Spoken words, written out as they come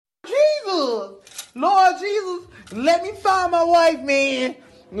Lord Jesus, let me find my wife, man.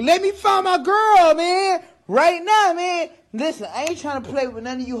 Let me find my girl, man. Right now, man. Listen, I ain't trying to play with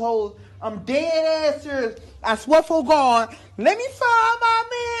none of you hoes. I'm dead ass serious. I swear for God. Let me find my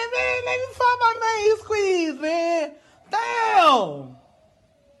man. Let me find my main squeeze, man. Damn.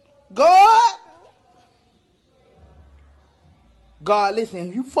 God, listen,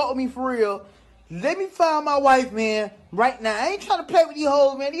 if you fuck with me for real, let me find my wife, man. Right now. I ain't trying to play with these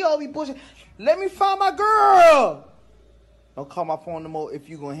hoes, man. These hoes be bullshit. Let me find my girl. Don't call my phone no more if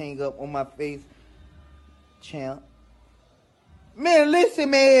you gonna hang up on my face, champ. Man,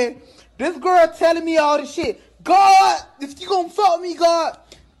 listen, man. This girl telling me all this shit. God, if you gonna fuck with me, God,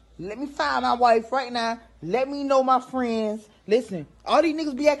 let me find my wife right now. Let me know my friends. Listen, all these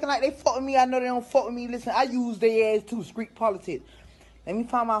niggas be acting like they fuck with me. I know they don't fuck with me. Listen, I use their ass too. Street politics. Let me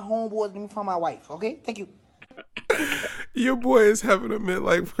find my homeboys. Let me find my wife. Okay? Thank you. Your boy is having a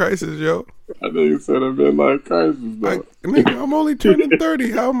midlife crisis, yo. I know you said a midlife crisis, though. Nigga, I'm only turning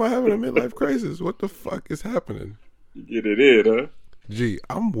 30. How am I having a midlife crisis? What the fuck is happening? You get it in, huh? Gee,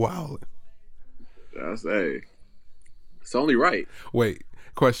 I'm wild. That's it's only right. Wait,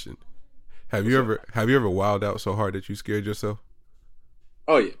 question. Have you ever wilded out so hard that you scared yourself?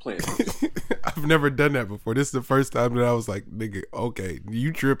 Oh yeah, plenty. I've never done that before. This is the first time that I was like, nigga, okay,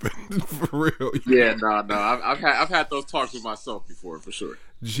 you tripping for real? Yeah, no. I've had those talks with myself before, for sure.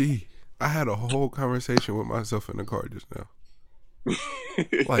 Gee, I had a whole conversation with myself in the car just now.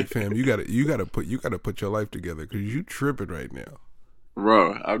 Like, fam, you gotta put your life together because you tripping right now.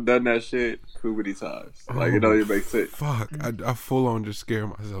 Bro, I've done that shit too many times. Like, it don't even make sense. Fuck, I full on just scare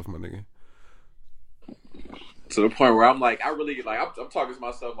myself, my nigga. To the point where I'm like, I really like, I'm talking to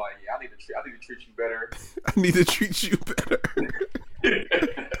myself like, yeah, I need to treat you better. I need to treat you better.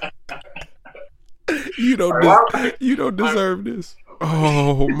 You don't deserve this.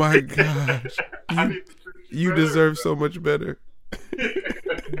 Oh my gosh, you deserve so much better.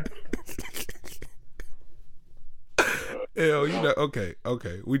 Hell, you know. Okay,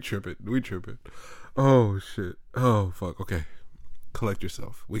 we tripping. Oh shit. Oh fuck. Okay, collect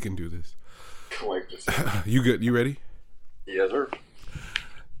yourself. We can do this. Collect yourself. You good? You ready? Yes, sir.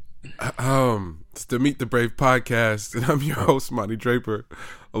 It's the Meet the Brave podcast, and I'm your host, Monty Draper,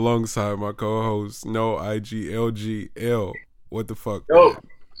 alongside my co-host, No IGLGL. What the fuck? Yo. Man?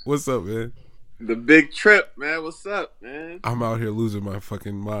 What's up, man? The big trip, man. What's up, man? I'm out here losing my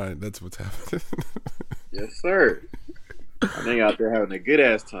fucking mind. That's what's happening. Yes, sir. I think out there having a good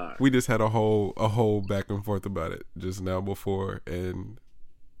ass time. We just had a whole back and forth about it just now before, and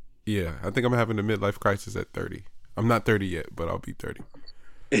yeah, I think I'm having a midlife crisis at 30. I'm not 30 yet, but I'll be 30.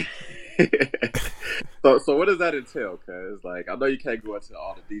 So what does that entail? Cause like I know you can't go into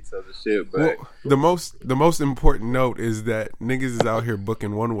all the details and shit, but the most important note is that niggas is out here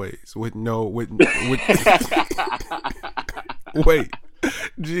booking one ways with wait,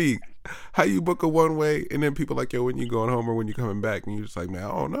 gee, how you book a one way and then people like, yo, when you going home or when you coming back, and you're just like, man, I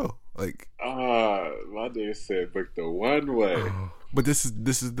don't know, like my nigga said book the one way. But this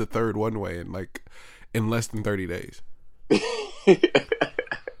is the third one way in less than 30 days.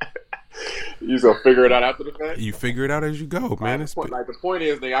 You just gonna figure it out after the fact? You figure it out as you go, man. The point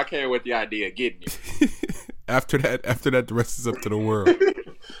is, nigga, I came with the idea of getting you. After that, the rest is up to the world.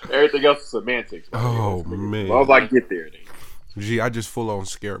 Everything else is semantics. Oh man, well, I was like, get there, nigga. Gee, I just full on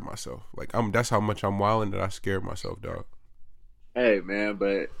scared myself. Like that's how much I'm wilding that I scared myself, dog. Hey man,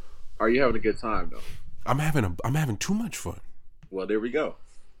 but are you having a good time though? I'm having too much fun. Well, there we go.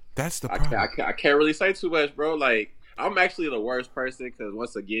 That's the problem. I can't really say too much, bro. Like, I'm actually the worst person because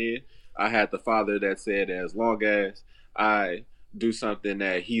once again, I had the father that said as long as I do something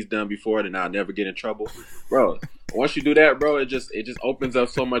that he's done before, then I'll never get in trouble, bro. Once you do that, bro, it just opens up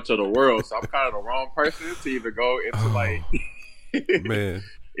so much of the world. So I'm kind of the wrong person to even go into like man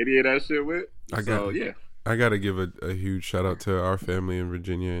any of that shit with. I gotta give a huge shout out to our family in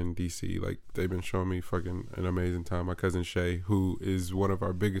Virginia and DC. Like, they've been showing me fucking an amazing time. My cousin Shay, who is one of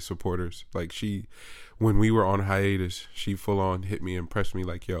our biggest supporters, like when we were on hiatus, she full on hit me and pressed me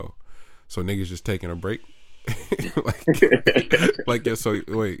like, yo, so niggas just taking a break? Yeah, so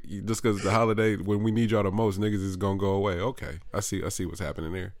wait, just because the holiday, when we need y'all the most, niggas is gonna go away. Okay, I see what's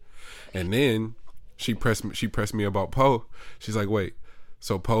happening there. And then she pressed me about Poe. She's like, wait,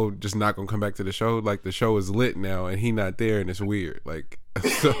 so Poe just not gonna come back to the show? Like, the show is lit now and he not there and it's weird. Like,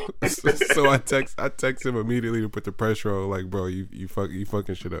 so I text him immediately to put the pressure on. Like, bro, you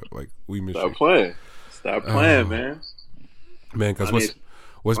fucking shit up. Like, we miss you. Stop playing, man. Man, because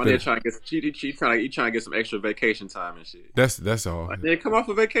what's been trying to get trying to get some extra vacation time and shit. That's all. Like, yeah, come off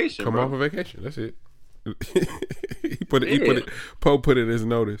a vacation. Off a vacation. That's it. Poe put it as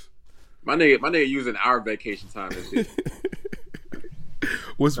notice. My nigga using our vacation time as his.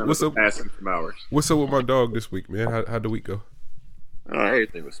 What's up? Passing from ours. What's up with my dog this week, man? How'd the week go? Oh,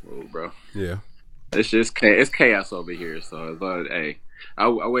 everything was smooth, bro. Yeah. It's just it's chaos over here. So, but hey, I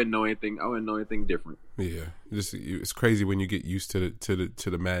wouldn't know anything. I wouldn't know anything different. Yeah, it's crazy when you get used to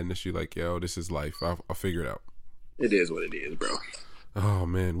the madness. You're like, yo, this is life. I'll figure it out. It is what it is, bro. Oh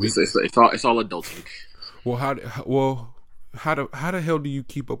man, it's all adulting. Well, how the hell do you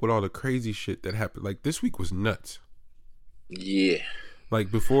keep up with all the crazy shit that happened? Like this week was nuts. Yeah.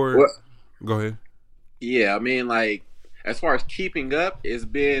 Like before, go ahead. Yeah, I mean, like as far as keeping up, it's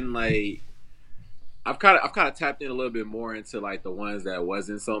been like I've kind of tapped in a little bit more into like the ones that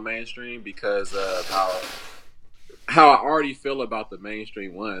wasn't so mainstream because of how I already feel about the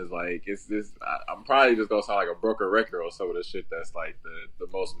mainstream ones. Like it's this, I'm probably just gonna sound like a broken record on some of the shit that's like the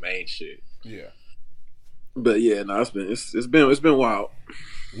most main shit. Yeah. But yeah, no, it's been wild.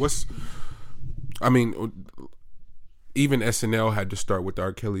 I mean, even SNL had to start with the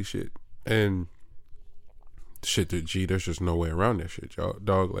R. Kelly shit, and shit that there's just no way around that shit, y'all.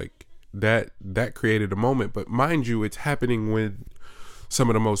 Dog, like that created a moment. But mind you, it's happening with some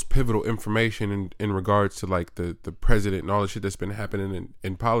of the most pivotal information in regards to like the president and all the shit that's been happening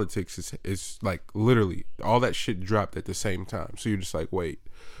in politics is like literally all that shit dropped at the same time. So you're just like, wait,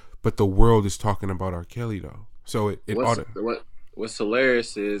 but the world is talking about R. Kelly though. So What's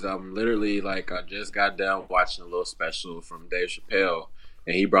hilarious is I'm literally like I just got done watching a little special from Dave Chappelle,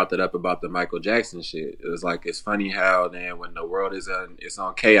 and he brought that up about the Michael Jackson shit. It was like it's funny how then when the world is on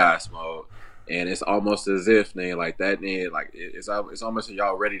chaos mode, and it's almost as if like it's almost like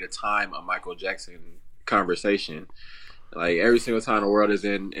y'all ready to time a Michael Jackson conversation. Like every single time the world is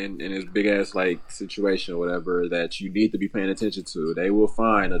in this big ass like situation or whatever that you need to be paying attention to, they will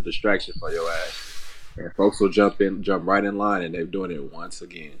find a distraction for your ass. And folks will jump right in line, and they're doing it once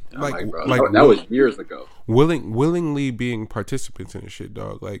again. Bro, that was years ago. Willingly being participants in this shit,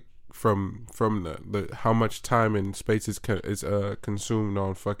 dog. Like from the how much time and space is consumed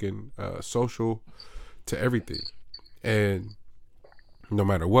on fucking social to everything, and no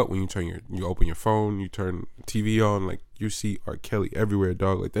matter what, when you open your phone, you turn TV on, like you see R. Kelly everywhere,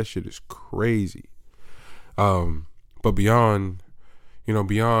 dog. Like that shit is crazy. But beyond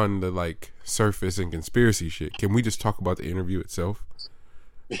the like surface and conspiracy shit, can we just talk about the interview itself?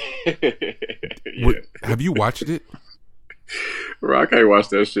 Yeah. Have you watched it? Bro, I can't watch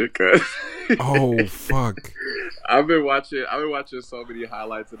that shit, cuz. Oh fuck! I've been watching so many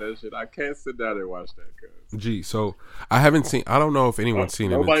highlights of that shit. I can't sit down and watch that, cuz. Gee, so I don't know if anyone's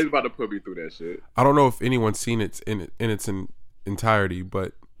seen it. Nobody's about to put me through that shit. I don't know if anyone's seen it in its entirety,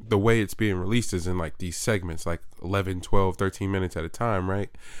 but the way it's being released is in like these segments, like 11, 12, 13 minutes at a time, right?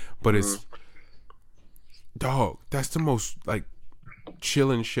 But it's dog, that's the most like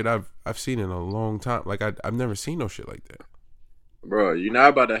chilling shit I've seen in a long time. Like I've never seen no shit like that. Bro, you're not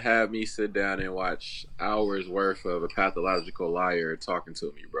about to have me sit down and watch hours worth of a pathological liar talking to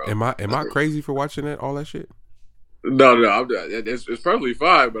me, bro. Am I crazy for watching all that shit? No, it's perfectly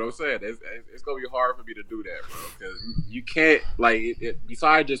fine, but I'm saying it's gonna be hard for me to do that, bro, because you can't like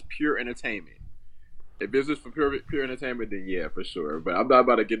besides just pure entertainment. If it's just for pure entertainment, then yeah, for sure. But I'm not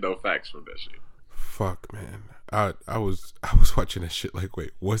about to get no facts from that shit. Fuck, man, I was watching that shit like,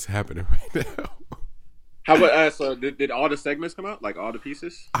 wait, what's happening right now? How about so did all the segments come out, like all the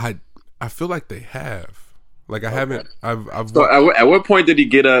pieces? I feel like they have. Like I haven't. I've. So at what point did he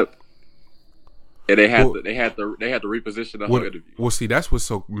get up? And they had to reposition the whole interview. Well, see, that's what's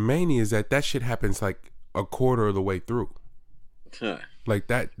so mania is that shit happens like a quarter of the way through. Huh. Like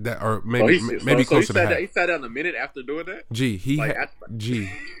that, or maybe closer to half. He sat down a minute after doing that.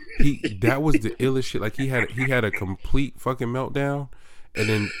 That was the illest shit. Like he had a complete fucking meltdown,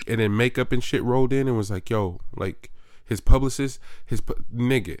 and then makeup and shit rolled in and was like, yo, like his publicist is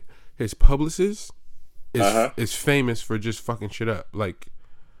famous for just fucking shit up, like.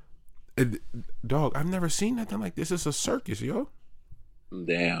 Dog, I've never seen nothing like this. It's a circus, yo.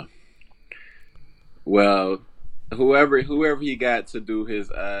 Damn. Well, whoever he got to do his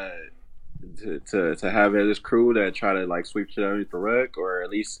to have his crew that try to like sweep shit underneath the rug, or at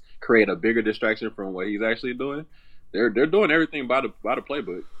least create a bigger distraction from what he's actually doing. They're doing everything by the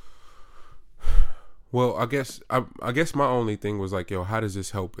playbook. Well, I guess my only thing was like, yo, how does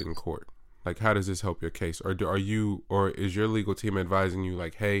this help in court? Like, how does this help your case? Or is your legal team advising you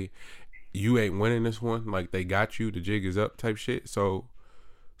like, hey, you ain't winning this one. Like, they got you. The jig is up type shit. So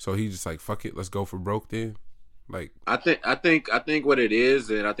he's just like, fuck it. Let's go for broke then. Like, I think what it is,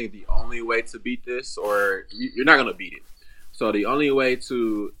 and I think the only way to beat this, or you're not gonna beat it. So the only way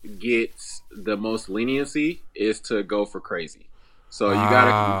to get the most leniency is to go for crazy. So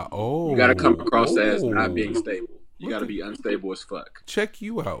you gotta come across as not being stable. You gotta be unstable as fuck. Check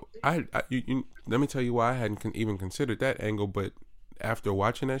you out. Let me tell you why I hadn't even considered that angle, but after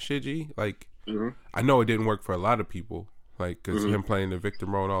watching that shit, G, like, I know it didn't work for a lot of people, like, because him playing the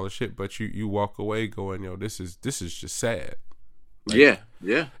victim role and all the shit. But you walk away going, yo, this is just sad. Like,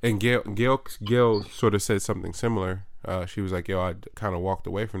 yeah. And Gail sort of said something similar. She was like, yo, I kind of walked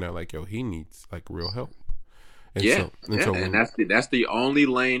away from that, like, yo, he needs like real help. And and that's the only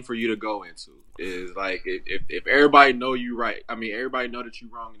lane for you to go into is like if everybody know you right. I mean, everybody know that you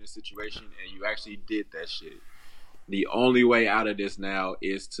wrong in this situation, and you actually did that shit. The only way out of this now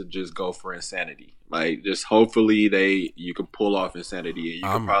is to just go for insanity. Like, just hopefully you can pull off insanity, and you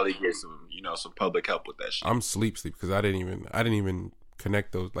can probably get some public help with that shit. I'm sleep because I didn't even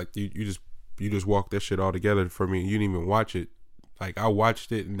connect those. Like, you just walked that shit all together for me. You didn't even watch it. Like, I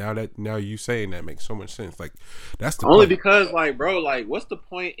watched it, and now you saying that makes so much sense. Like, that's the only point. Because, like, bro, like, what's the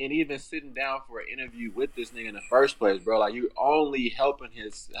point in even sitting down for an interview with this nigga in the first place, bro? Like, you only helping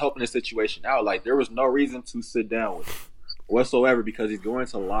his situation out. Like, there was no reason to sit down with him whatsoever because he's going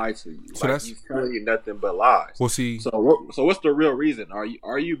to lie to you. So like, he's telling you nothing but lies. Well, see, so what's the real reason?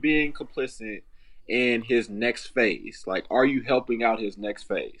 Are you being complicit in his next phase? Like, are you helping out his next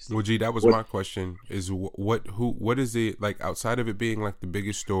phase? Well, G, that was my question. Is what is it like outside of it being like the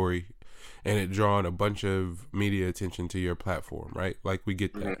biggest story, and it drawing a bunch of media attention to your platform, right? Like, we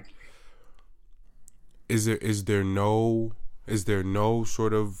get that. Is there no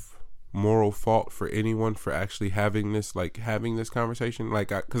sort of moral fault for anyone for actually having this conversation? Like,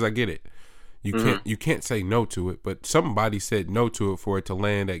 because I get it. You can't say no to it, but somebody said no to it for it to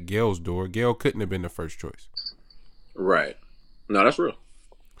land at Gail's door. Gail couldn't have been the first choice. Right. No, that's real.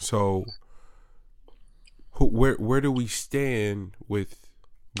 So where do we stand with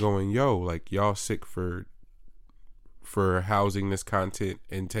going, yo, like, y'all sick for housing this content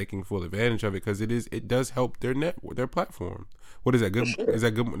and taking full advantage of it, because it does help their platform. What is that? Good? Sure. Is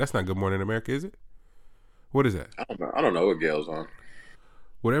that good? That's not Good Morning America, is it? What is that? I don't know what Gail's on.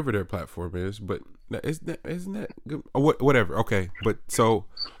 Whatever their platform is, but isn't that good? Whatever. Okay, but so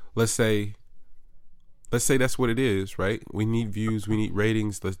let's say that's what it is, right? We need views, we need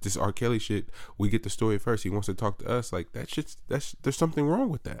ratings. This R. Kelly shit, we get the story first. He wants to talk to us. Like, that shit's there's something wrong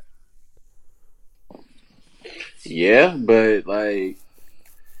with that. Yeah, but like,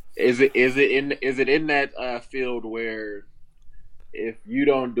 is it in that field where if you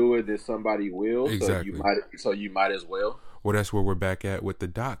don't do it, then somebody will? Exactly. So you might as well. Well, that's where we're back at with the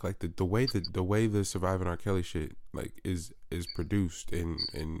doc. Like, the way the Surviving R. Kelly shit like is produced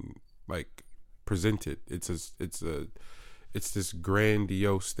and like presented. It's this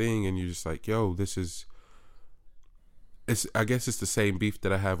grandiose thing, and you're just like, yo, this is. I guess it's the same beef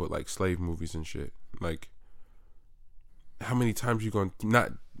that I have with like slave movies and shit. Like, how many times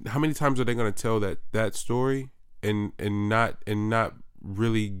how many times are they gonna tell that story and not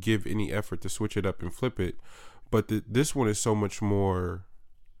really give any effort to switch it up and flip it? But this one is so much more.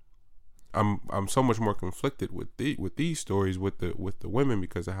 I'm so much more conflicted with these stories with the women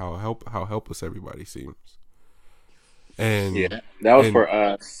because of how helpless everybody seems. And yeah, that was for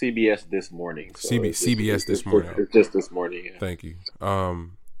CBS This Morning. So CBS This Morning. It's just this morning. Yeah. Thank you.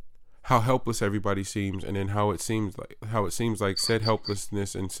 How helpless everybody seems, and then how it seems like said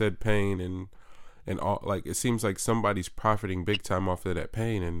helplessness and said pain and all, like, it seems like somebody's profiting big time off of that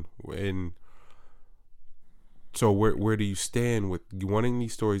pain, and so where do you stand with wanting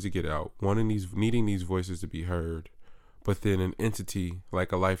these stories to get out, needing these voices to be heard, but then an entity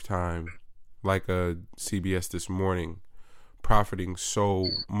like a Lifetime, like a CBS This Morning, profiting so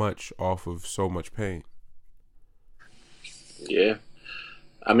much off of so much pain? Yeah.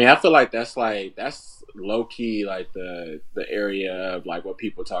 I mean, I feel like that's low key like the area of like what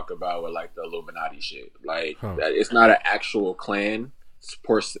people talk about with like the Illuminati shit. Like, that it's not an actual clan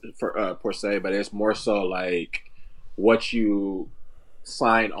per se, but it's more so like what you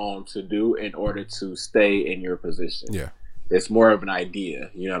sign on to do in order to stay in your position. Yeah. It's more of an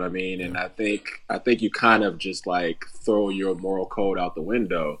idea, you know what I mean? Yeah. And I think you kind of just like throw your moral code out the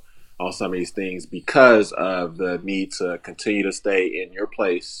window on some of these things because of the need to continue to stay in your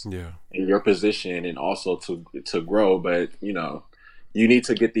place, in your position, and also to grow. But you need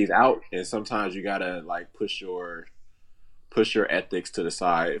to get these out, and sometimes you gotta like push your ethics to the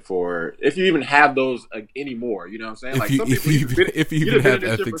side for if you even have those anymore. You know what I'm saying? Like, if you even have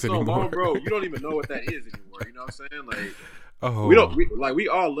ethics anymore, long, bro, you don't even know what that is anymore. You know what I'm saying? Like. We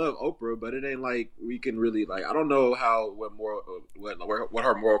all love Oprah, but it ain't like we can really like. I don't know what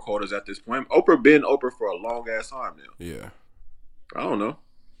her moral code is at this point. Oprah been Oprah for a long ass time now. Yeah, I don't know.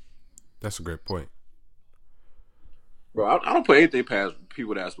 That's a great point. Bro, I don't put anything past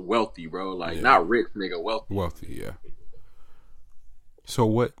people that's wealthy, bro. Like, Yeah. not rich, nigga, wealthy. Wealthy, yeah. So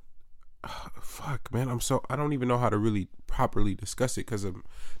what? Fuck, man. I don't even know how to really properly discuss it because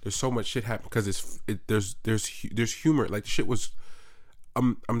there's so much shit happening. Because there's humor. Like the shit was,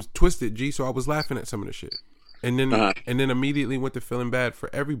 I'm twisted, G. So I was laughing at some of the shit, and then immediately went to feeling bad for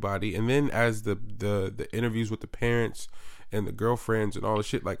everybody. And then as the interviews with the parents and the girlfriends and all the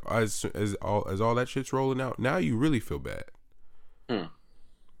shit, like as all that shit's rolling out, now you really feel bad.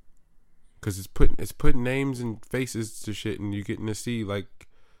 Cause it's putting names and faces to shit, and you're getting to see like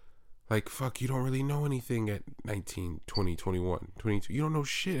fuck, you don't really know anything at 19, 20, 21, 22. You don't know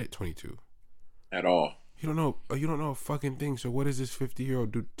shit at 22 at all. You don't know a fucking thing. So what is this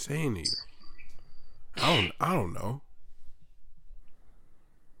 50-year-old dude saying to you? I don't know.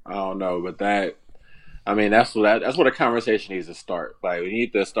 I don't know, but that's what a conversation needs to start. Like, we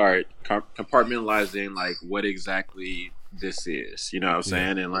need to start compartmentalizing like what exactly this is. You know what I'm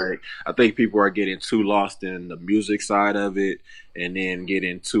saying? And like, I think people are getting too lost in the music side of it, and then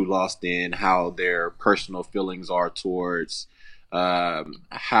getting too lost in how their personal feelings are towards how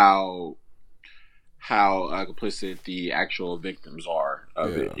complicit the actual victims are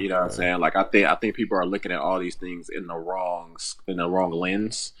of it. You know what I'm saying? Like, I think people are looking at all these things in the wrong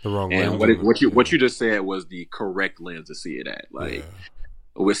lens. What you just said was the correct lens to see it at. Like,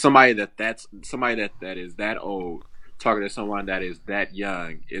 with somebody that is that old, talking to someone that is that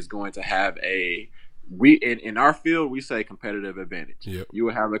young is going to have in our field we say competitive advantage. Yep. You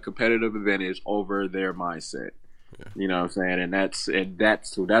will have a competitive advantage over their mindset. Yeah. You know what I'm saying? And that's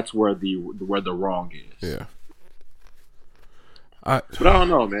where the wrong is. Yeah. But I don't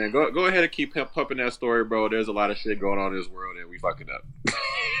know, man. Go ahead and keep pumping that story, bro. There's a lot of shit going on in this world, and we fucking up.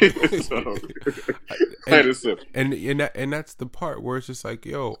 So, and that's the part where it's just like,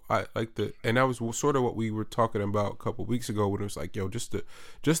 yo, I like and that was sort of what we were talking about a couple weeks ago when it was like, yo, just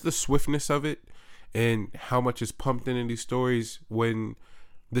the swiftness of it and how much is pumped into these stories when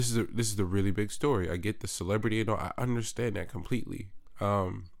this is a really big story. I get the celebrity and all, I understand that completely.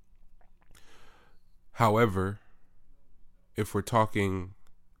 However, if we're talking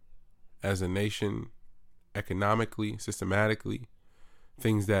as a nation, economically, systematically,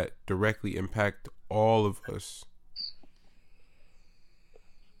 things that directly impact all of us,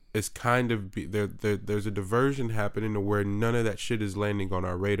 it's kind of there's a diversion happening to where none of that shit is landing on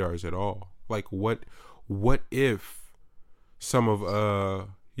our radars at all. Like, what if some of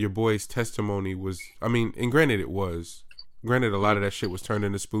your boy's testimony was, I mean, and granted a lot of that shit was turned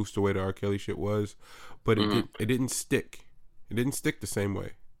into spoofs the way the R. Kelly shit was, but it didn't stick. It didn't stick the same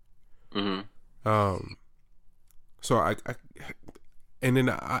way. So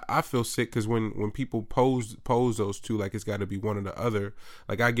I feel sick because when people pose those two like it's got to be one or the other,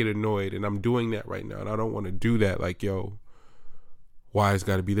 like I get annoyed, and I'm doing that right now, and I don't want to do that. Like, yo, why it's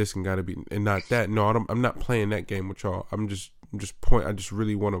got to be this and got to be and not that? No, I'm not playing that game with y'all. I just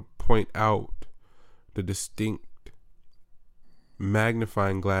really want to point out the distinct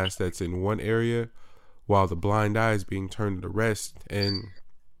magnifying glass that's in one area, while the blind eye is being turned to the rest. And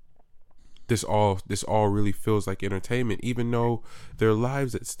this all really feels like entertainment, even though there are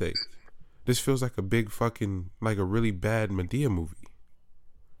lives at stake. This feels like a big fucking, like a really bad Madea movie.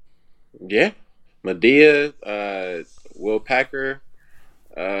 Yeah, Madea, Will Packer,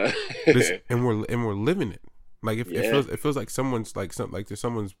 and we're living it. Like it feels like someone's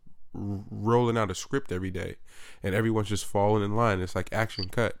rolling out a script every day, and everyone's just falling in line. It's like action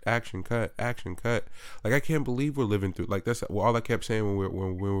cut, action cut, action cut. Like, I can't believe we're living through. Like, that's all I kept saying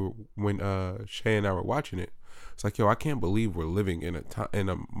when Shay and I were watching it. It's like, yo, I can't believe we're living in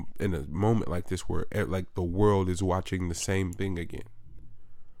a moment like this where like the world is watching the same thing again.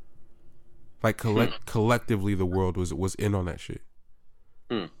 Like collectively, the world was in on that shit.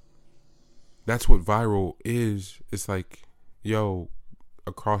 That's what viral is. It's like, yo,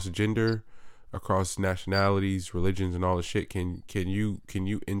 across gender, across nationalities, religions, and all the shit, can you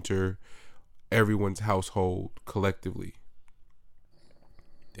enter everyone's household collectively?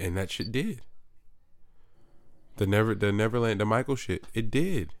 And that shit did. The Neverland, the Michael shit, it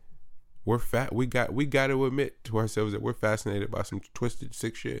did. We're we got to admit to ourselves that we're fascinated by some twisted,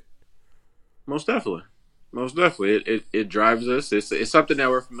 sick shit. Most definitely. It drives us. It's something that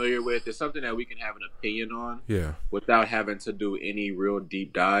we're familiar with. It's something that we can have an opinion on. Yeah. Without having to do any real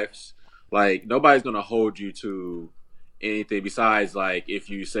deep dives. Like, nobody's gonna hold you to anything besides like if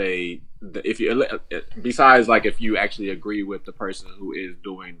you actually agree with the person who is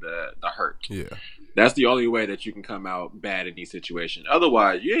doing the hurt. Yeah. That's the only way that you can come out bad in these situations.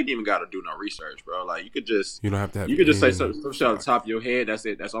 Otherwise, you ain't even got to do no research, bro. Like, you don't have to have. You could just say some shit on the top of your head. That's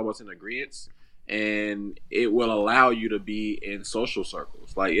it. That's almost in agreement. and it will allow you to be in social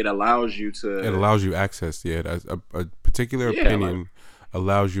circles. Like it allows you to. It allows you access. Yeah, a particular opinion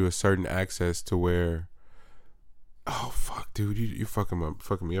allows you a certain access to where. Oh fuck, dude! You fucking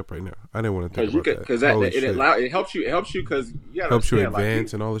me up right now. I didn't want to think about that. Because it helps you. It helps you because helps you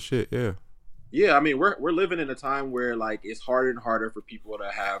advance and all the shit. Yeah. Yeah, I mean we're living in a time where like it's harder and harder for people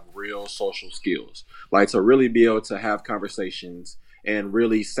to have real social skills, like to really be able to have conversations and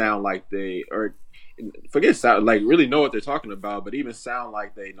really sound like they or forget sound like really know what they're talking about, but even sound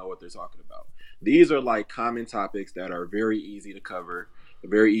like they know what they're talking about. These are like common topics that are very easy to cover,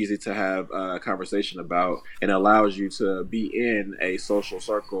 very easy to have a conversation about, and allows you to be in a social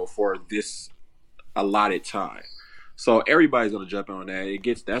circle for this allotted time. So everybody's gonna jump on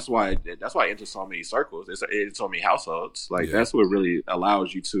that. That's why it enters so many circles. It's so many households. Like that's what really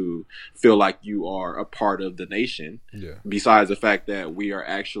allows you to feel like you are a part of the nation. Yeah. Besides the fact that we are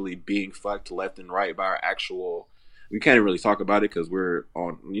actually being fucked left and right by our actual. We can't really talk about it because we're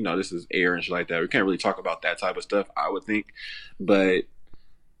on. This is air and shit like that. We can't really talk about that type of stuff. I would think, but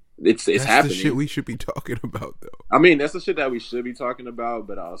it's that's happening. The shit we should be talking about, though. I mean, that's the shit that we should be talking about,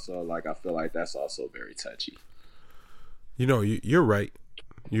 but also like I feel like that's also very touchy. You're right.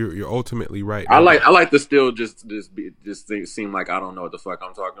 You're ultimately right. I like to still just seem like I don't know what the fuck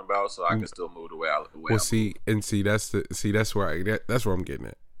I'm talking about, so I can still move the way I. That's where I'm getting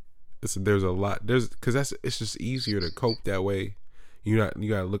at. There's a lot. Because it's just easier to cope that way. You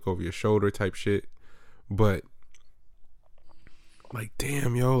gotta look over your shoulder type shit, but like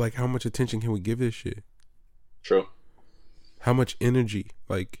damn yo, like how much attention can we give this shit? True. How much energy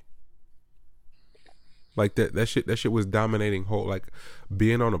Like that shit was dominating whole, like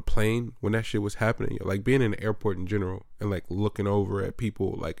being on a plane when that shit was happening, like being in an airport in general and like looking over at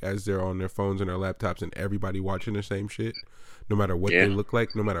people like as they're on their phones and their laptops and everybody watching the same shit, no matter what they look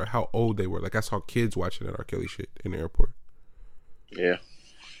like, no matter how old they were. Like I saw kids watching that R. Kelly shit in the airport. Yeah.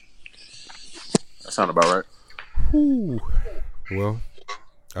 That sounds about right. Whew. Well,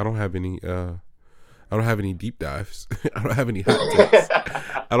 I don't have any deep dives. I don't have any hot takes.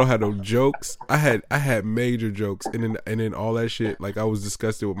 I don't have no jokes. I had major jokes, and then all that shit. Like I was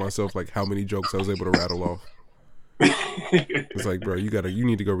disgusted with myself, like how many jokes I was able to rattle off. It's like, bro, you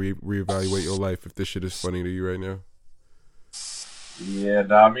need to go reevaluate your life if this shit is funny to you right now. Yeah,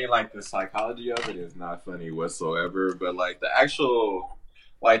 no, I mean like the psychology of it is not funny whatsoever, but like the actual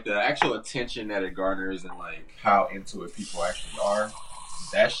attention that it garners and like how into it people actually are.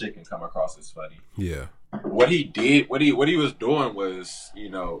 That shit can come across as funny. Yeah. What he was doing was,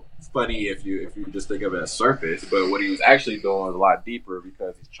 funny if you just think of it as surface, but what he was actually doing was a lot deeper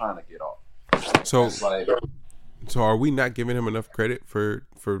because he's trying to get off. So are we not giving him enough credit for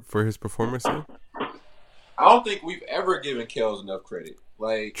his performance though? I don't think we've ever given Kells enough credit.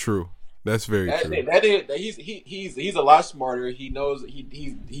 Like true. That's very true. He's a lot smarter. He knows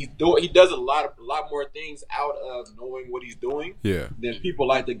he does a lot more things out of knowing what he's doing. Yeah. Than people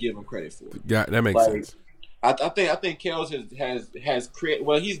like to give him credit for. Yeah, that makes sense. I think Kells has created.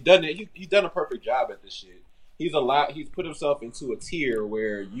 Well, he's done it. He's done a perfect job at this shit. He's put himself into a tier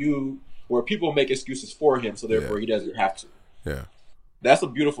where people make excuses for him, so therefore he doesn't have to. Yeah. That's a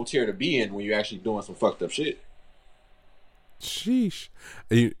beautiful tier to be in when you're actually doing some fucked up shit. Sheesh.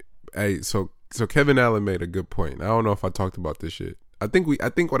 Hey, so Kevin Allen made a good point. I don't know if I talked about this shit. I think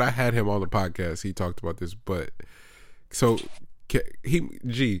when I had him on the podcast, he talked about this. But so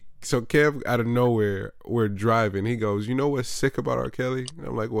Kev out of nowhere, we're driving. He goes, "You know what's sick about R. Kelly?" And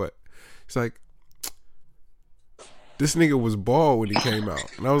I'm like, "What?" He's like, "This nigga was bald when he came out."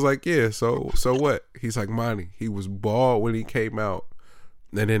 And I was like, "Yeah, so what?" He's like, "Monty, he was bald when he came out.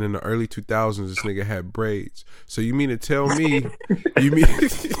 And then in the early 2000s, this nigga had braids. So you mean to tell me,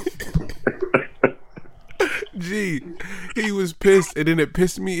 Gee, he was pissed, and then it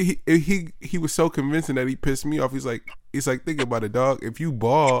pissed me. He was so convincing that he pissed me off. He's like, think about it, dog. If you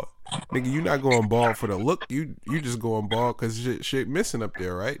bald, nigga, you not going bald for the look. You just going bald because shit missing up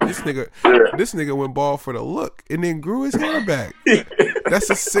there, right? This nigga went bald for the look, and then grew his hair back. That's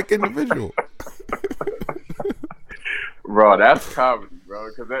a sick individual. Bro, that's comedy, bro,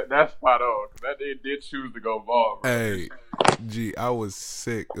 because that's spot on. That nigga did choose to go bald, bro. Hey, gee, I was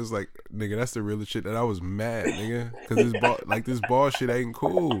sick. It was like, nigga, that's the realest shit that I was mad, nigga, because this bald shit ain't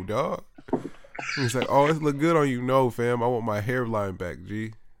cool, dog. He's like, oh, it look good on you. No, fam, I want my hairline back,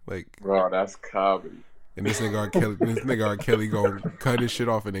 G. Like, bro, that's comedy. And this nigga R. Kelly gonna cut his shit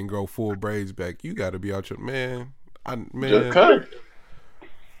off and then grow full braids back. You gotta be out your man.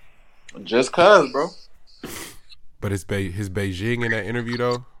 Just cuz, bro. But his Beijing in that interview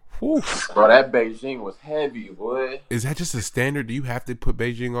though, whew. Bro, that Beijing was heavy, boy. Is that just a standard? Do you have to put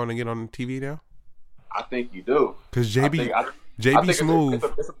Beijing on and get on the TV now? I think you do. Because I JB think, I JB think Smooth.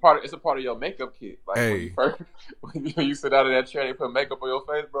 it's a part of your makeup kit. Like Hey. when you sit out of that chair, they put makeup on your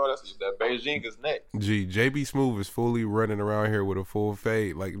face, bro. That Beijing is next. JB Smooth is fully running around here with a full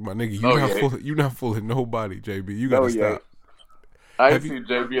fade. Like my nigga, you not fooling nobody, JB. You gotta stop. I Have see you-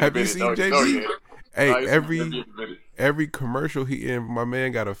 JB. have you seen JB? Hey, every every commercial he in, my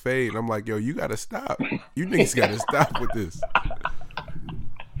man got a fade. And I'm like, yo, you gotta stop. You niggas gotta stop with this.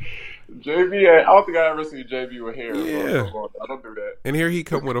 JB, I don't think I ever seen JB with hair. Yeah. Bro. I don't do that. And here he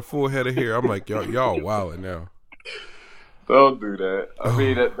come with a full head of hair. I'm like, y'all wildin' now. Don't do that. I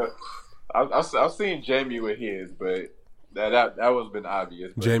mean, I've seen Jamie with his, but that was been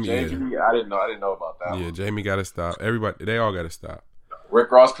obvious. But Jamie, JB, I didn't know about that. Yeah, one. Jamie gotta stop. Everybody, they all gotta stop.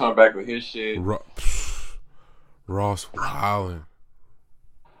 Rick Ross come back with his shit. Ross wildin'.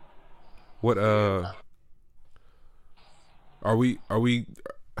 What are we?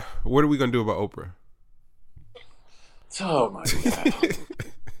 What are we gonna do about Oprah? Oh my god.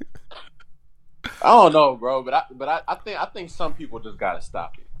 I don't know, bro, but I think some people just gotta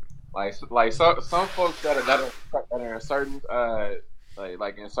stop it. Like some folks that are in certain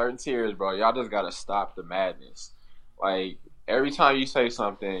like in certain tiers, bro. Y'all just gotta stop the madness. Like every time you say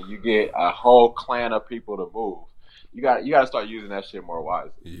something, you get a whole clan of people to move. You got to start using that shit more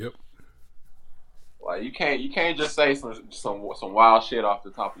wisely. Yep. Like you can't just say some wild shit off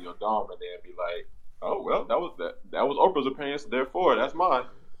the top of your dome and then be like, oh well, that was Oprah's opinion, so therefore that's mine.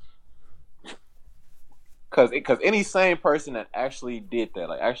 Because any sane person that actually did that,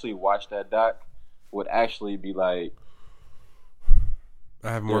 like actually watched that doc, would actually be like,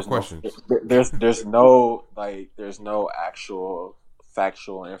 I have more questions. There's no actual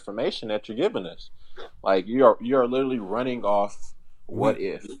factual information that you're giving us. Like you're literally running off what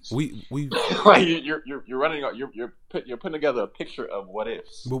ifs. We like you're running off, you're putting together a picture of what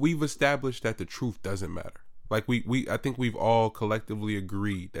ifs. But we've established that the truth doesn't matter. Like I think we've all collectively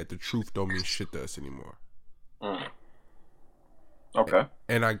agreed that the truth don't mean shit to us anymore. Okay.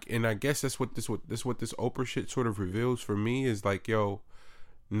 And I guess that's what this Oprah shit sort of reveals for me is like, yo,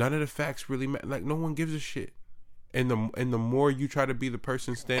 none of the facts really matter. Like no one gives a shit. And the more you try to be the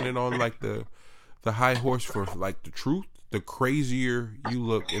person standing on like the high horse for like the truth, the crazier you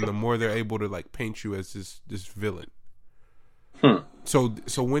look, and the more they're able to like paint you as this villain. So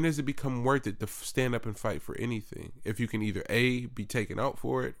when does it become worth it to stand up and fight for anything? If you can either A, be taken out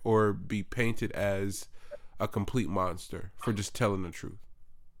for it, or be painted as a complete monster for just telling the truth.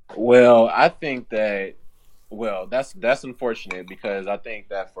 Well, I think that that's unfortunate because I think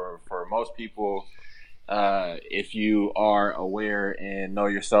that for most people, if you are aware and know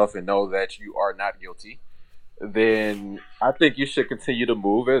yourself and know that you are not guilty, then I think you should continue to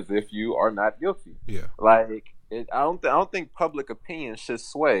move as if you are not guilty. Yeah. Like I don't think public opinion should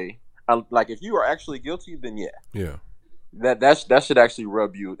sway. Like if you are actually guilty, then yeah. Yeah. That should actually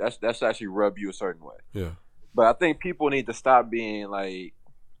rub you. That should actually rub you a certain way. Yeah. But I think people need to stop being like,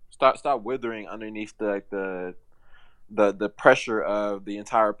 stop withering underneath the pressure of the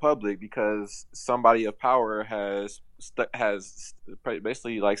entire public because somebody of power has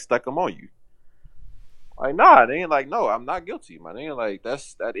basically like stuck them on you. Like nah, they ain't like no, I'm not guilty, man. They ain't like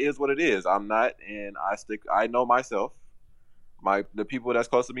that is what it is. I'm not, and I know myself. The people that's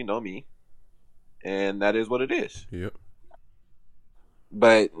close to me know me, and that is what it is. Yep.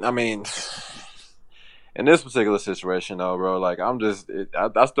 But I mean. In this particular situation, though, bro, like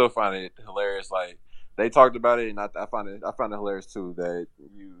I still find it hilarious. Like they talked about it, and I find it hilarious too that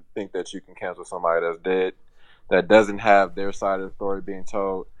you think that you can cancel somebody that's dead, that doesn't have their side of the story being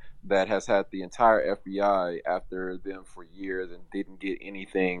told, that has had the entire FBI after them for years and didn't get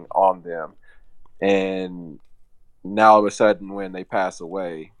anything on them, and now all of a sudden when they pass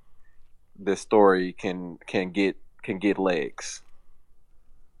away, this story can get legs.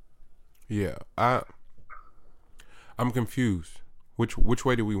 Yeah, I'm confused. Which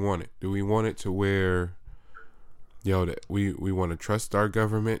way do we want it? Do we want it to where, that we want to trust our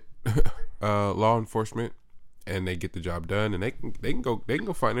government, law enforcement, and they get the job done, and they can go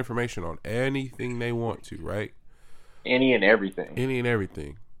find information on anything they want to, right? Any and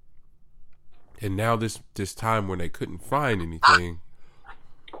everything. And now this time when they couldn't find anything,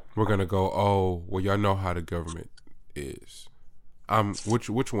 we're gonna go, oh well, y'all know how the government is.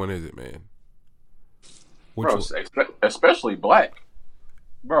 Which one is it, man? Especially black,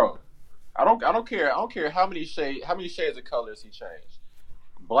 bro. I don't care how many shades of colors he changed.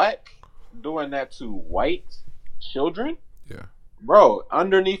 Black doing that to white children, yeah, bro,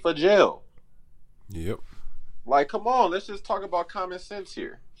 underneath a jail. Yep. Like, come on, let's just talk about common sense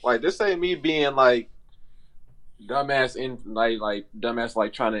here. Like, this ain't me being like dumbass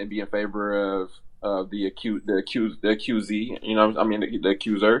like trying to be in favor of the accusee. You know, I mean the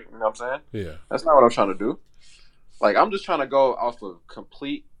accuser. You know what I'm saying? Yeah. That's not what I'm trying to do. Like, I'm just trying to go off of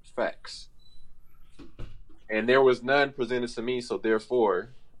complete facts, and there was none presented to me, so therefore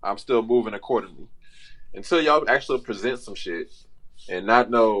I'm still moving accordingly. Until y'all actually present some shit and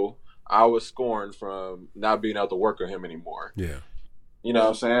not know I was scorned from not being able to work with him anymore. Yeah. You know what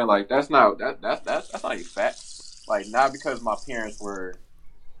I'm saying? Like, that's not even facts. Like, not because my parents were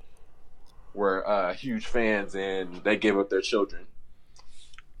huge fans and they gave up their children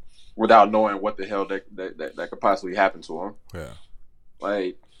without knowing what the hell that could possibly happen to them. Yeah.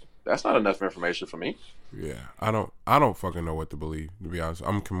 Like, that's not enough information for me. Yeah. I don't fucking know what to believe, to be honest.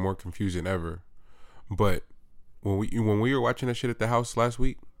 I'm more confused than ever. But when we were watching that shit at the house last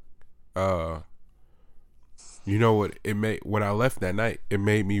week, you know what it made, when I left that night, it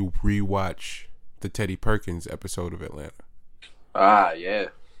made me rewatch the Teddy Perkins episode of Atlanta. Ah, yeah.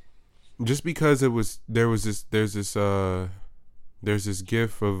 Just because there's this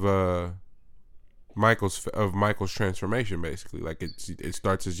gif of Michael's transformation, basically. Like, it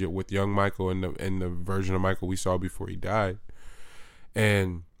starts as with young Michael and the version of Michael we saw before he died.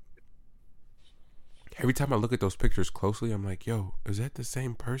 And every time I look at those pictures closely, I'm like, yo, is that the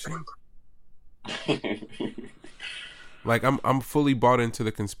same person? Like, I'm fully bought into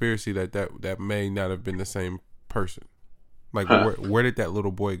the conspiracy that may not have been the same person. Like, where did that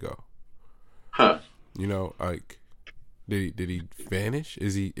little boy go? Huh. You know, like, did he vanish?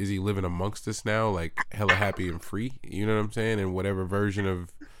 Is he living amongst us now, like hella happy and free? You know what I'm saying? And whatever version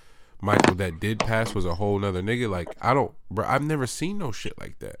of Michael that did pass was a whole nother nigga. Like, I've never seen no shit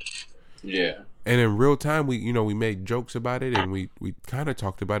like that. Yeah. And in real time, we made jokes about it and we kind of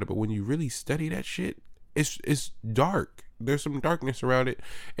talked about it. But when you really study that shit, it's dark. There's some darkness around it.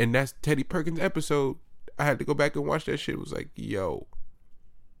 And that's Teddy Perkins episode. I had to go back and watch that shit. It was like, yo,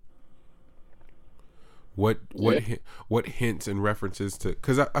 what hints and references to?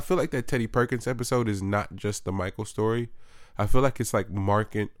 Because I feel like that Teddy Perkins episode is not just the Michael story. I feel like it's like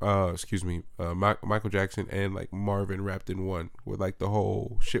Michael Jackson and like Marvin wrapped in one, with like the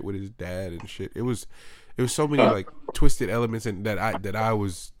whole shit with his dad and shit. It was so many like twisted elements and that I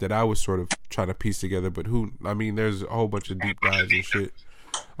was sort of trying to piece together. But there's a whole bunch of deep dives and shit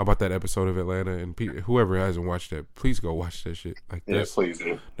about that episode of Atlanta, and whoever hasn't watched that, please go watch that shit. Like, please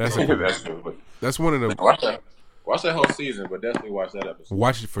do. That's one of the watch that whole season, but definitely watch that episode.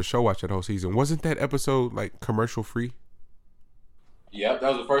 Watch it for sure. Watch that whole season. Wasn't that episode like commercial free? Yep, that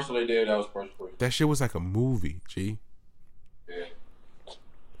was the first one they did. That was commercial free. That shit was like a movie. G. Yeah.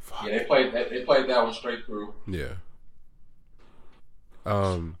 Fuck. Yeah, they played that one straight through. Yeah.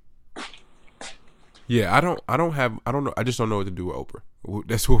 Yeah, I don't know. I just don't know what to do with Oprah.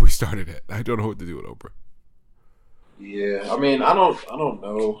 That's where we started at. I don't know what to do with Oprah. Yeah, I mean, I don't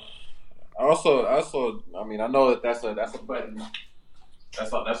know. I know that's a button.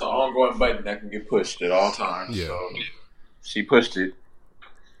 That's an ongoing button that can get pushed at all times. Yeah. So she pushed it,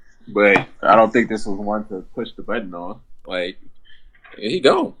 but I don't think this was one to push the button on. Like, he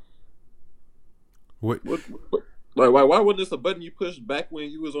gone. What? Like, why wasn't this a button you pushed back when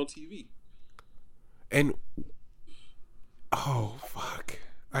you was on TV? And oh fuck,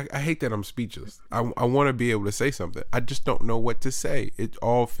 I hate that I'm speechless. I want to be able to say something. I just don't know what to say. It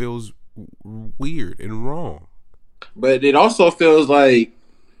all feels weird and wrong. But it also feels like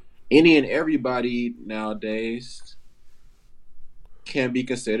any and everybody nowadays can be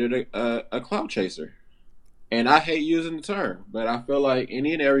considered a clout chaser. And I hate using the term, but I feel like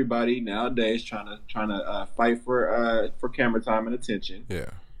any and everybody nowadays trying to fight for camera time and attention,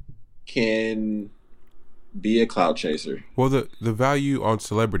 can be a clout chaser. Well, the value on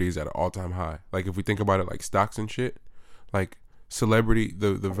celebrity is at an all-time high. Like, if we think about it like stocks and shit, like celebrity,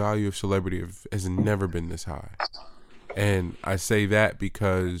 the value of celebrity has never been this high. And I say that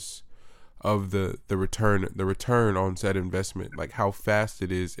because of the return on said investment, like how fast it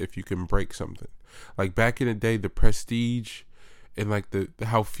is if you can break something. Like back in the day, the prestige and like the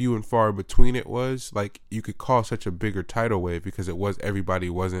how few and far between it was, like you could call such a bigger tidal wave because everybody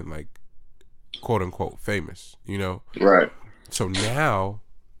wasn't like quote unquote famous, you know? Right. So now,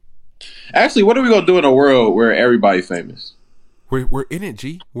 actually, what are we gonna do in a world where everybody's famous? We're in it,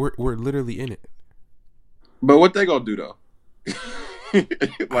 G. We're literally in it. But what they gonna do though?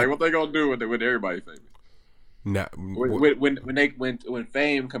 Like, what they gonna do when everybody's famous? Nah, when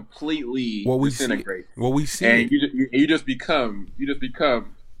fame completely disintegrates. What we see, and you just become.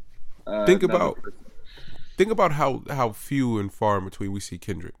 Think about how few and far in between we see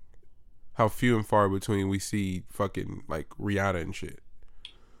Kendrick. How few and far between we see fucking like Rihanna and shit.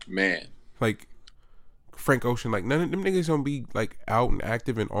 Man, like Frank Ocean, like none of them niggas don't be like out and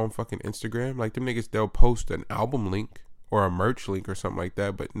active and on fucking Instagram. Like them niggas, they'll post an album link or a merch link or something like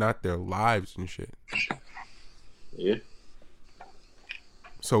that, but not their lives and shit. Yeah.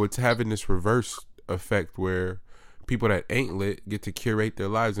 So it's having this reverse effect where people that ain't lit get to curate their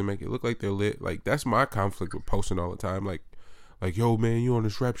lives and make it look like they're lit. Like that's my conflict with posting all the time. Like yo, man, you on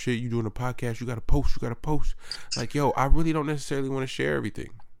this rap shit, you doing a podcast, you gotta post. Like, yo, I really don't necessarily want to share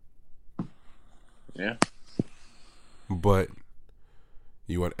everything. Yeah. But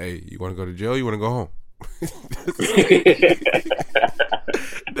you want to go to jail, you want to go home.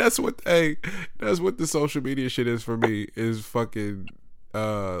 That's what the social media shit is for me, is fucking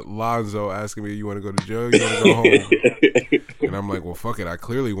Lonzo asking me, you want to go to jail, you want to go home? And I'm like, well, fuck it, I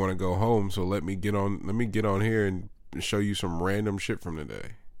clearly want to go home, so let me get on here and show you some random shit from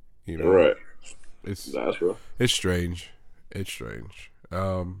today. You know, right? It's strange.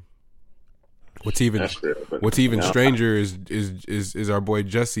 What's even stranger is our boy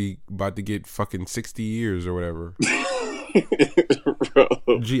Jesse about to get fucking 60 years or whatever. Bro.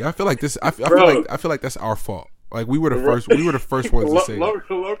 Gee, I feel like this. I feel like that's our fault. Like we were the first ones to say.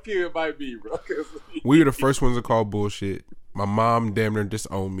 Low key, it might be, bro. We were the first ones to call bullshit. My mom damn near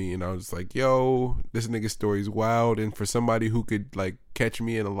disowned me, and I was like, "Yo, this nigga's story's wild." And for somebody who could like catch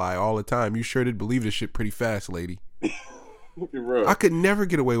me in a lie all the time, you sure did believe this shit pretty fast, lady. Bro. I could never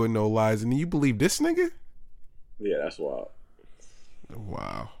get away with no lies, and you believe this nigga? Yeah, that's wild.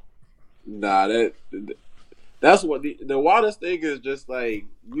 Wow. Nah, that's what the wildest thing is. Just like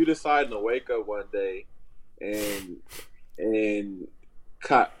you deciding to wake up one day and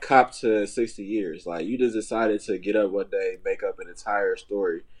cop to 60 years. Like you just decided to get up one day, make up an entire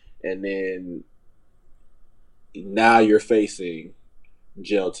story, and then now you're facing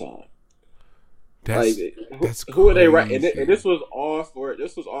jail time. That's who are they right? And this was all for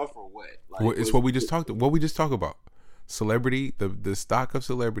what? Like, it's what we just talked about. Celebrity, the stock of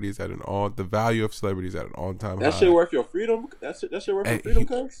celebrities the value of celebrities at an all-time high. That shit worth your freedom. That shit worth your freedom,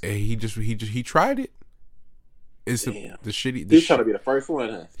 cuz. He tried it. It's the shitty. He's trying to be the first one,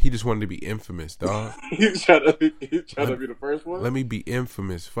 huh? He just wanted to be infamous, dog. He's trying to be the first one. Let me be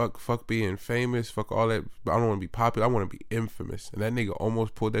infamous. Fuck being famous. Fuck all that. I don't want to be popular. I want to be infamous. And that nigga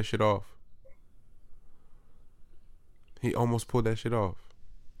almost pulled that shit off. He almost pulled that shit off.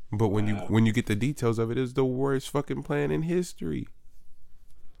 But when you get the details of it, it's the worst fucking plan in history.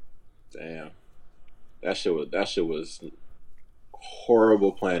 Damn. That shit was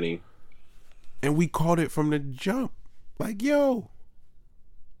horrible planning. And we called it from the jump. Like, yo,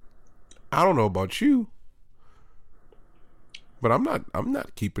 I don't know about you, but I'm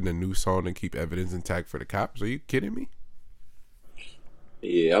not keeping a new song and keep evidence intact for the cops. Are you kidding me?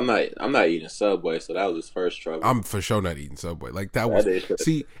 Yeah, I'm not eating Subway, so that was his first trouble. I'm for sure not eating Subway. Like that was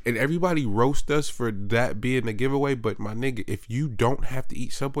see, and everybody roast us for that being a giveaway, but my nigga, if you don't have to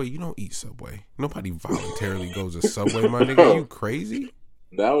eat Subway, you don't eat Subway. Nobody voluntarily goes to Subway, my nigga. Are you crazy?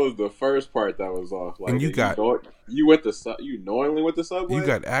 That was the first part that was off. Like, and you knowingly went to Subway. You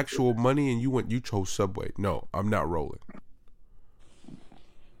got actual money, and you chose Subway. No, I'm not rolling.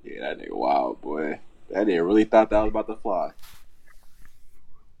 Yeah, that nigga wild, boy. That nigga really thought that was about to fly.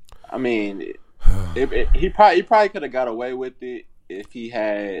 I mean, he probably could have got away with it if he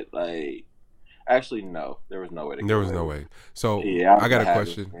had like. Actually, no, there was no way. There was no way. So yeah, I got a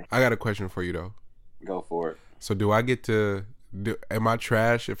question. I got a question for you though. Go for it. So do I get to? Am I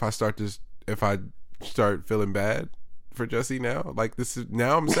trash if I start feeling bad for Jesse now? Like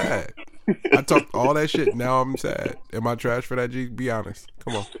now I'm sad. I talked all that shit. Now I'm sad. Am I trash for that? G? Be honest.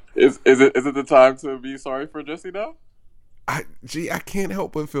 Come on. Is it the time to be sorry for Jesse now? I can't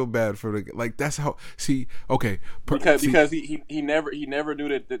help but feel bad for the like. That's how. See, okay, because he never knew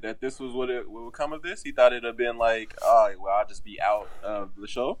that this was what would come of this. He thought it'd have been like, oh, well, I'll just be out of the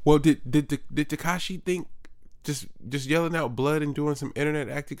show. Well, did Tekashi think just yelling out blood and doing some internet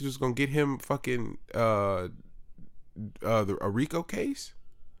acting was gonna get him fucking a RICO case?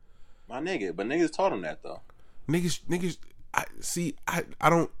 My nigga, but niggas taught him that though. Niggas. I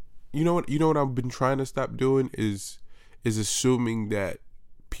don't. You know what I've been trying to stop doing is assuming that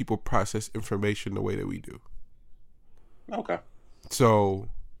people process information the way that we do. Okay. So,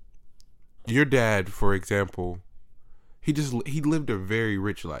 your dad, for example, he lived a very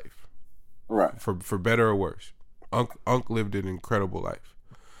rich life. Right. For better or worse. Unc lived an incredible life.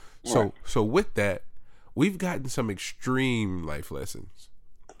 So with that, we've gotten some extreme life lessons.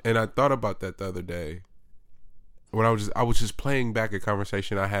 And I thought about that the other day when I was just playing back a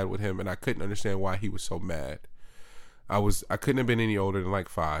conversation I had with him, and I couldn't understand why he was so mad. I couldn't have been any older than like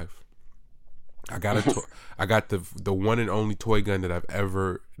 5. I got I got the one and only toy gun that I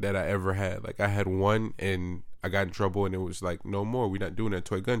ever had. Like I had one and I got in trouble and it was like, no more. We're not doing that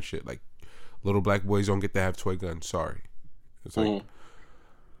toy gun shit. Like little black boys don't get to have toy guns. Sorry. It's like,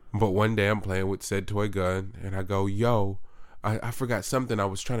 but one day I'm playing with said toy gun and I go, yo, I forgot something. I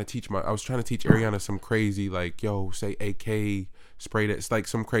was trying to teach Ariana some crazy like, yo, say AK, spray that. It's like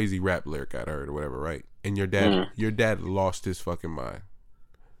some crazy rap lyric I heard or whatever, right? And your dad lost his fucking mind.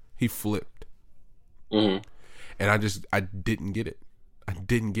 He flipped. And I didn't get it. I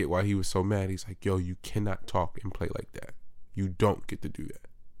didn't get why he was so mad. He's like, yo, you cannot talk and play like that. You don't get to do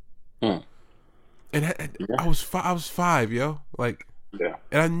that. And I was 5, yo. Like,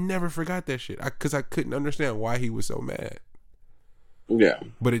 and I never forgot that shit. Because I couldn't understand why he was so mad. Yeah.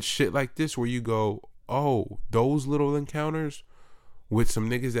 But it's shit like this where you go, oh, those little encounters with some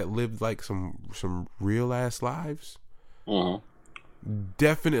niggas that lived like some real ass lives.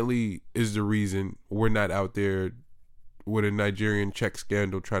 Definitely is the reason we're not out there with a Nigerian check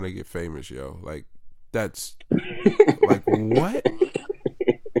scandal trying to get famous, yo. Like, that's like, what?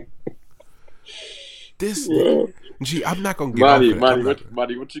 This gee, I'm not gonna get off of that.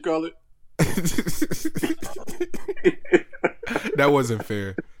 Marty, what you call it? That wasn't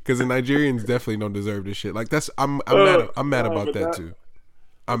fair because the Nigerians definitely don't deserve this shit. Like I'm mad about that too.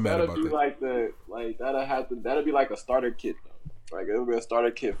 I'm mad about that. That'll be like a starter kit though. Like it'll be a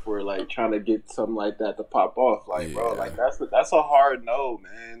starter kit for like trying to get something like that to pop off. Like bro, like that's a hard no,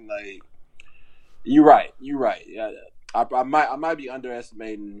 man. Like you're right. Yeah, I might be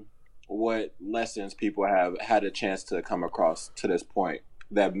underestimating what lessons people have had a chance to come across to this point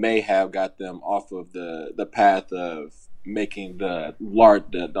that may have got them off of the path of making the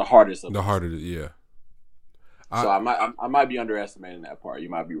hardest of the harder. Yeah. So I might be underestimating that part. You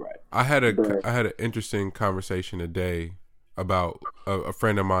might be right. I had an interesting conversation today about a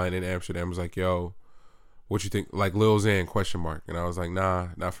friend of mine in Amsterdam was like, yo, what you think? Like Lil Xan ? And I was like, nah,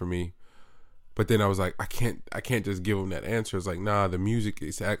 not for me. But then I was like, I can't just give him that answer. It's like, nah, the music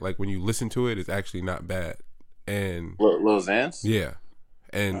is like when you listen to it, it's actually not bad. And Lil Xan's? Yeah.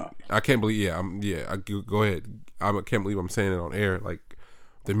 And I can't believe, go ahead. I can't believe I'm saying it on air. Like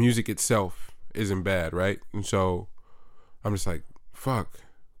the music itself isn't bad, right? And so I'm just like, fuck,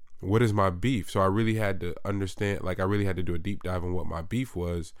 what is my beef? So I really had to understand, like I really had to do a deep dive on what my beef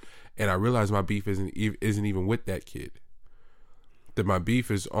was. And I realized my beef isn't even with that kid. That my beef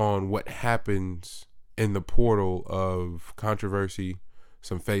is on what happens in the portal of controversy,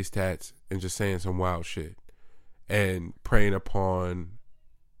 some face tats, and just saying some wild shit. And preying upon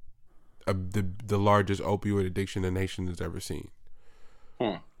the largest opioid addiction the nation has ever seen.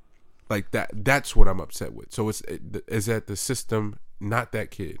 Like that's what I'm upset with. So it's at the system, not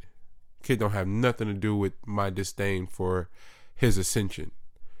that kid. Kid don't have nothing to do with my disdain for his ascension.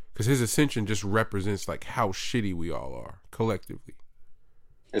 Because his ascension just represents like how shitty we all are collectively.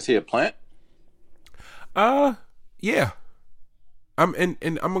 Is he a plant? Yeah. I'm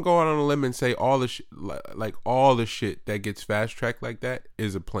gonna go out on a limb and say all the shit that gets fast tracked like that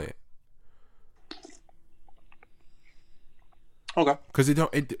is a plant. Okay. Because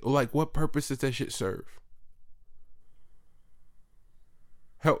like what purpose does that shit serve?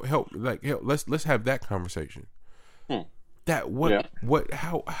 Help. Let's have that conversation. That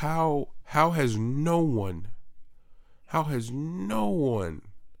how has no one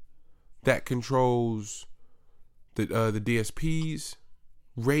that controls the DSPs,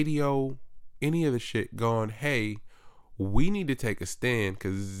 radio, any of the shit gone, hey, we need to take a stand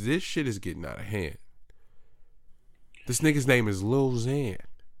because this shit is getting out of hand. This nigga's name is Lil Xan.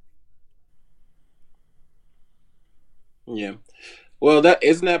 Yeah. Well,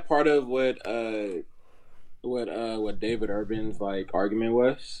 that part of what David Urban's like argument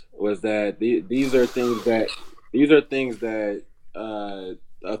was that these are things that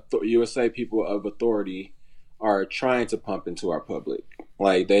USA people of authority are trying to pump into our public.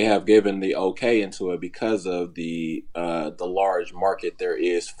 Like they have given the okay into it because of the large market there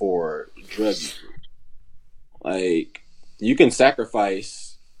is for drug use. Like you can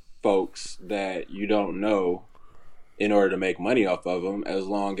sacrifice folks that you don't know in order to make money off of them as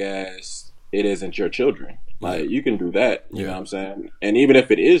long as it isn't your children. Like you can do that, you know what I'm saying? And even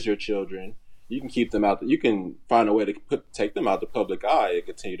if it is your children, you can keep them out. You can find a way to take them out the public eye and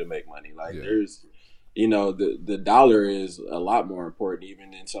continue to make money. Like there's, the dollar is a lot more important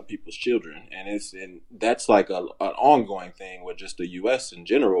even than some people's children, and that's like an ongoing thing with just the U.S. in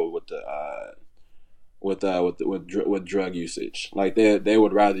general with drug usage. Like they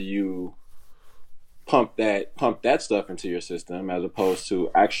would rather you pump that stuff into your system as opposed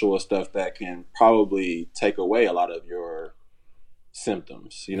to actual stuff that can probably take away a lot of your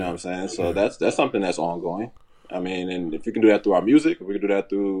symptoms. You know what I'm saying? So that's something that's ongoing. I mean, and if we can do that through our music, if we can do that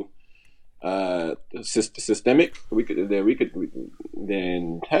through systemic,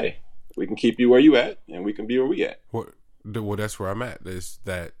 then hey, we can keep you where you at, and we can be where we at. Well, that's where I'm at. Is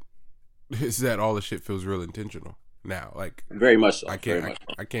that all the shit feels real intentional now? Like very much so. I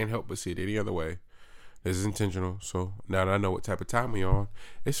can't help but see it any other way. This is intentional. So now that I know what type of time we on,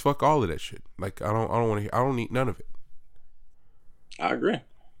 it's fuck all of that shit. Like I don't want to hear. I don't need none of it. I agree.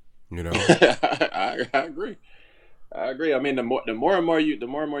 You know, I agree. I agree. I mean, the more and more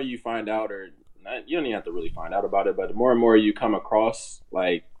you find out, or not, you don't even have to really find out about it, but the more and more you come across,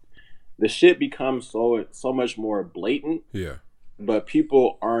 like the shit becomes so much more blatant. Yeah. But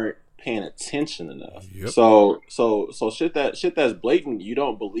people aren't paying attention enough. Yep. So shit that's blatant, you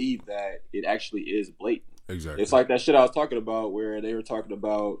don't believe that it actually is blatant. Exactly. It's like that shit I was talking about where they were talking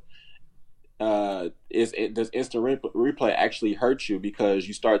about does instant replay actually hurt you because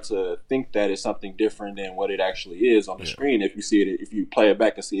you start to think that it's something different than what it actually is on the screen if you see it, if you play it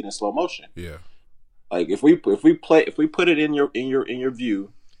back and see it in slow motion. Yeah. Like if we put it in your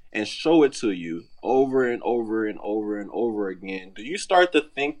view and show it to you over and over and over and over again, do you start to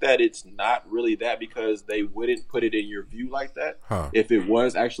think that it's not really that because they wouldn't put it in your view like that if it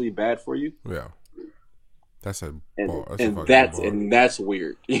was actually bad for you? Yeah. That's that's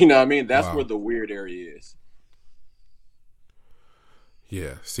weird. You know what I mean? That's where the weird area is.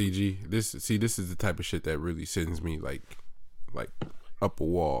 Yeah, CG. This is the type of shit that really sends me like up a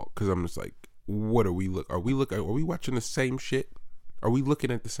wall, because I'm just like, what are we Are we watching the same shit? Are we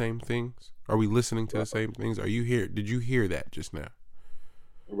looking at the same things? Are we listening to the same things? Are you here? Did you hear that just now?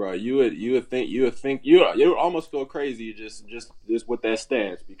 Right. You would think you would almost feel crazy just with that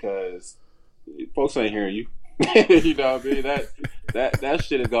stance because folks ain't hearing you. You know what I mean? That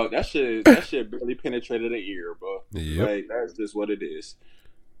shit is going. That shit barely penetrated the ear, bro. Yep. Like that's just what it is.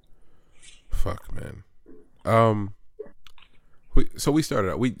 Fuck, man. We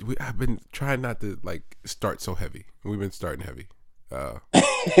started out. We I've been trying not to like start so heavy. We've been starting heavy.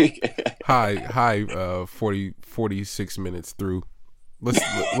 Hi 46 minutes through.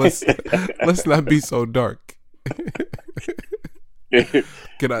 Let's not be so dark.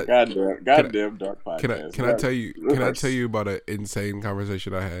 Goddamn dark podcast. Can I tell you about an insane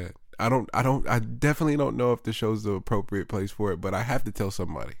conversation I had? I definitely don't know if the show's the appropriate place for it, but I have to tell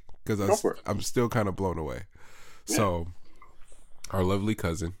somebody because I'm still kind of blown away. Yeah. So our lovely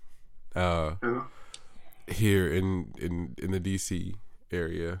cousin here in the DC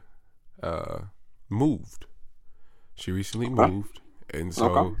area moved. She recently moved, and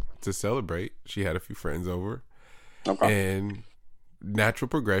so to celebrate, she had a few friends over. And natural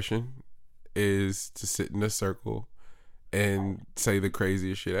progression is to sit in a circle and say the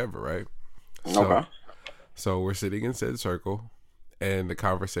craziest shit ever, right? So we're sitting in said circle, and the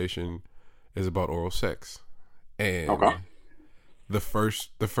conversation is about oral sex. And the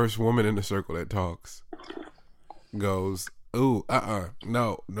first woman in the circle that talks goes, "Ooh,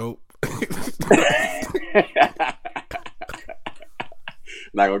 no, nope."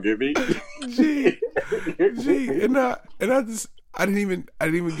 Not gonna get me. Gee, and I didn't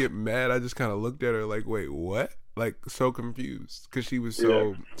even get mad. I just kind of looked at her like, wait, what? Like so confused because she was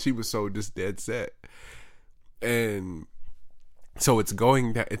so just dead set. And so it's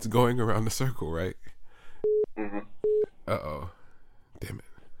going around the circle, right? Mm-hmm. Damn it,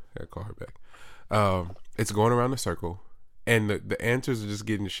 I gotta call her back. It's going around the circle, and the answers are just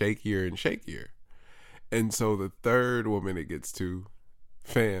getting shakier and shakier. And so the third woman it gets to,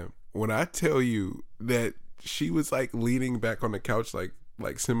 fam, when I tell you that she was like leaning back on the couch like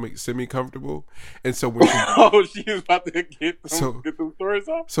semi comfortable, and so when she was about to get some stories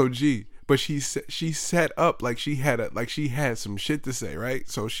off. So but she sat up like she had some shit to say, right?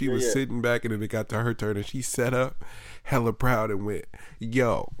 So she was sitting back, and then it got to her turn, and she sat up, hella proud, and went,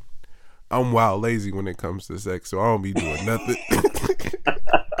 "Yo, I'm wild lazy when it comes to sex, so I don't be doing nothing."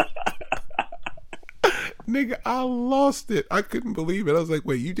 Nigga, I lost it. I couldn't believe it. I was like,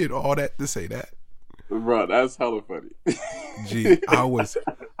 wait, you did all that to say that? Bro, that's hella funny. Gee, I was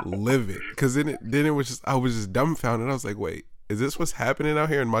livid. Because then it was just, I was just dumbfounded. I was like, wait, is this what's happening out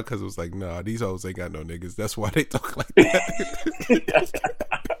here? And my cousin was like, nah, these hoes ain't got no niggas. That's why they talk like that.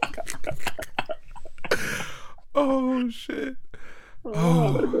 Oh, shit.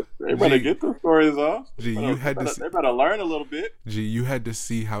 Oh, they better get the stories off. Gee, they better learn a little bit. Gee, you had to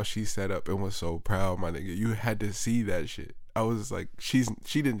see how she sat up and was so proud, my nigga. You had to see that shit. I was like, she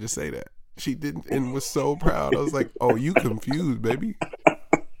didn't just say that. She didn't, and was so proud. I was like, oh, you confused, baby.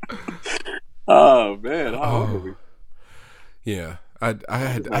 Oh man, how old are we? Yeah, I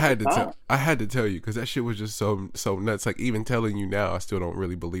had to tell you because that shit was just so nuts. Like even telling you now, I still don't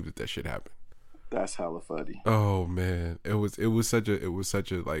really believe that shit happened. That's hella funny. Oh man, it was such a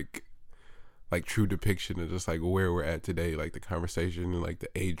like true depiction of just like where we're at today, like the conversation and like the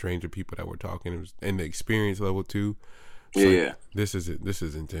age range of people that we're talking, it was, and the experience level too. So Yeah. like, this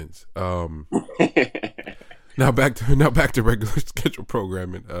is intense. Now back to regular schedule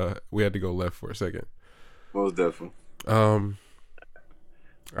programming. We had to go left for a second. Most definitely. I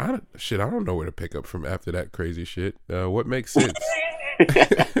don't know where to pick up from after that crazy shit. What makes sense?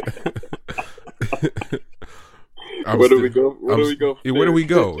 Where do we go? Where do we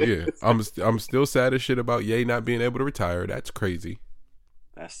go? Yeah, I'm still sad as shit about Ye not being able to retire. That's crazy.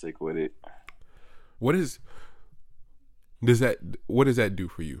 That's sick with it. What does that do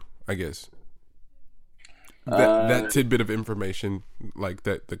for you? I guess that tidbit of information, like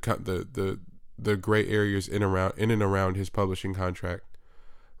that the gray areas in and around his publishing contract,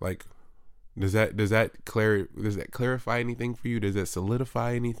 like does that clarify anything for you? Does that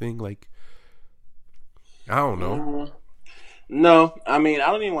solidify anything? Like I don't know. No, I mean,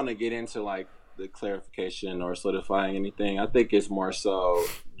 I don't even want to get into like the clarification or solidifying anything. I think it's more so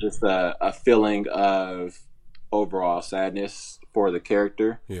just a feeling of overall sadness for the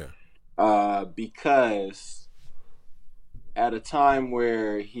character. Yeah. Because at a time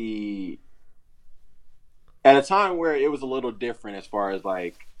where it was a little different as far as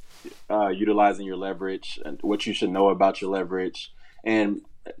like utilizing your leverage and what you should know about your leverage, and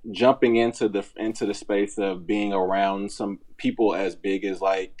jumping into the space of being around some people as big as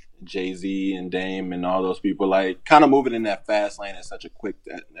like Jay-Z and Dame and all those people, like kind of moving in that fast lane at such a quick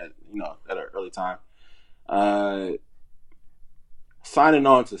at an early time. Signing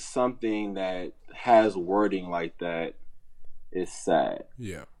on to something that has wording like that is sad.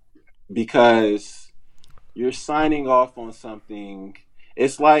 Yeah. Because you're signing off on something.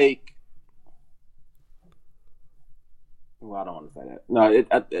 It's like, well, I don't want to say that. No, it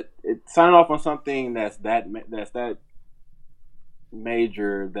signing off on something that's that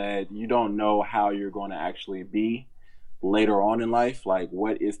major that you don't know how you're going to actually be later on in life, like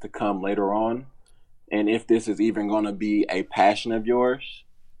what is to come later on, and if this is even going to be a passion of yours,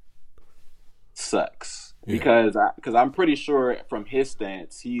 sucks. Yeah. Because I'm pretty sure from his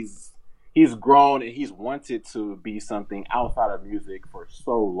stance, he's grown and he's wanted to be something outside of music for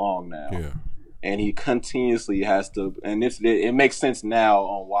so long now. Yeah. And he continuously has to, and it makes sense now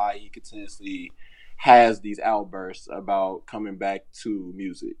on why he continuously has these outbursts about coming back to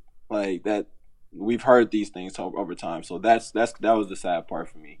music. Like that, we've heard these things over time. So that was the sad part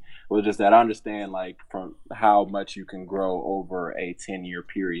for me. It was just that I understand like from how much you can grow over a 10-year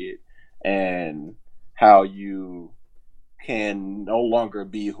period, and how you can no longer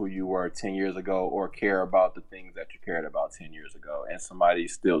be who you were 10 years ago or care about the things that you cared about 10 years ago. And somebody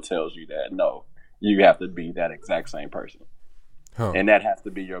still tells you that, no, you have to be that exact same person. Huh. And that has to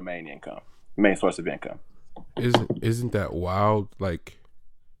be your main source of income. Isn't that wild? Like,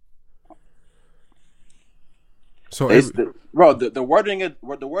 so the wording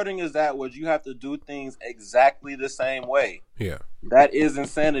is that was you have to do things exactly the same way. Yeah. That is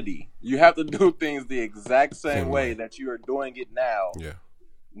insanity. You have to do things the exact same way that you are doing it now. Yeah.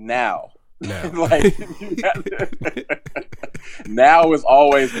 Now. Like now is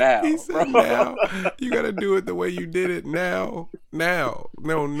always now. He said now. You gotta do it the way you did it now. No,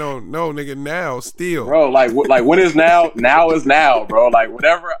 nigga, now, still. Bro, like when is now? Now is now, bro. Like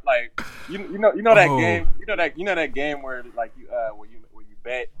whatever, like you know that game. You know that game where like where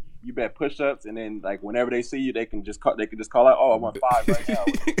you bet push-ups, and then like whenever they see you, they can just call out, oh, I want 5 right now.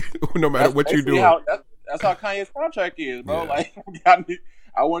 No matter what you do. That's how Kanye's contract is, bro. Yeah. Like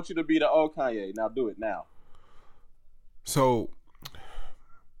I want you to be the old Kanye. Now do it now. So,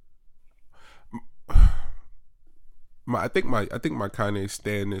 I think my Kanye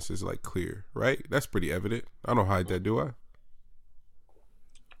standness is like clear, right? That's pretty evident. I don't hide that, do I?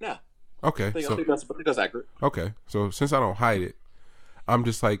 Yeah. Okay. I think that's accurate. Okay. So since I don't hide it, I'm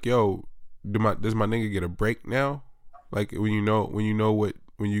just like, yo, does my nigga get a break now? Like when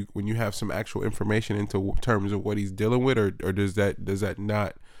you have some actual information into terms of what he's dealing with, or does that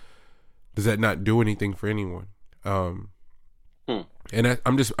not do anything for anyone? And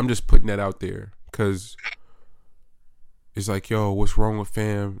I'm just putting that out there because it's like, yo, what's wrong with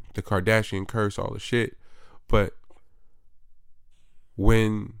fam? The Kardashian curse, all the shit. But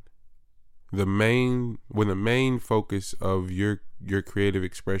when the main focus of your creative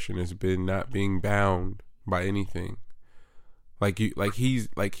expression has been not being bound by anything, he's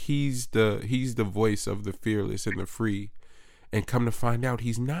the voice of the fearless and the free, and come to find out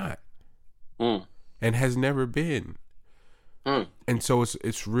he's not, and has never been. And so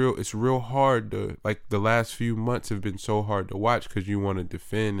it's real hard to, like, the last few months have been so hard to watch because you want to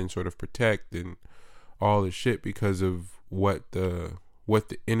defend and sort of protect and all this shit because of what the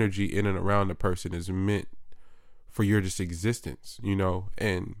energy in and around the person is meant for your just existence, you know.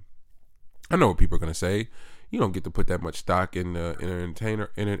 And I know what people are gonna say. You don't get to put that much stock in an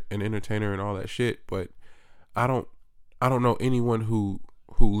entertainer and all that shit. But I don't know anyone who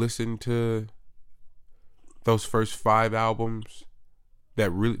listened to those first 5 albums that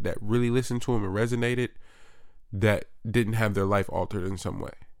really listened to him and resonated, that didn't have their life altered in some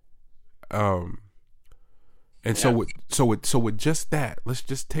way. And so with just that, let's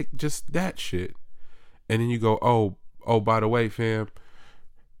just take just that shit, and then you go, oh, by the way, fam,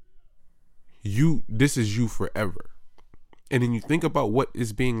 this is you forever. And then you think about what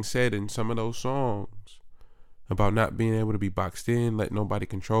is being said in some of those songs about not being able to be boxed in, let nobody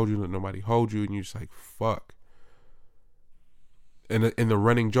control you, let nobody hold you, and you're just like, fuck. And the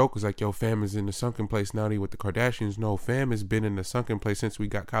running joke was like, yo, fam is in the sunken place now. They with the Kardashians. No, fam has been in the sunken place since we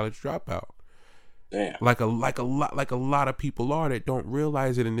got College Dropout. Damn. Like a lot of people are that don't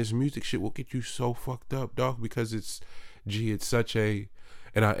realize it, and this music shit will get you so fucked up, dog, because it's such a,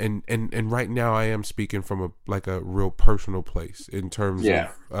 and right now I am speaking from a real personal place in terms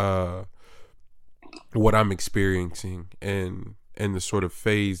of what I'm experiencing and the sort of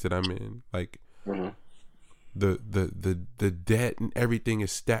phase that I'm in. Like the debt and everything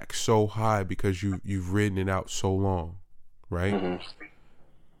is stacked so high because you've ridden it out so long, right?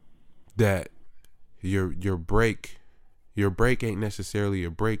 That your break ain't necessarily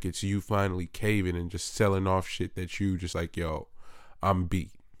a break. It's you finally caving and just selling off shit that you just like, yo, I'm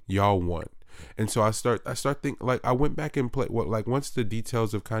beat. Y'all won. And so I start thinking, like, I went back and played once the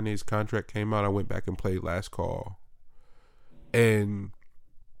details of Kanye's contract came out, I went back and played Last Call. And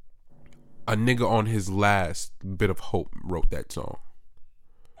a nigga on his last bit of hope wrote that song.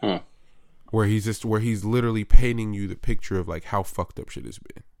 Where he's literally painting you the picture of like how fucked up shit has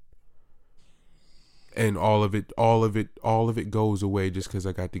been. And all of it goes away just because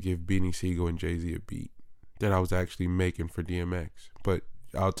I got to give Beanie Siegel and Jay-Z a beat that I was actually making for DMX. But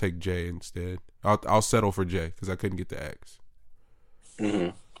I'll take Jay instead. I'll settle for Jay because I couldn't get the X.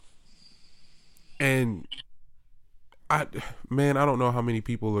 And I don't know how many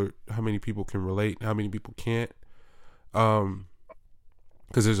people can relate, how many people can't.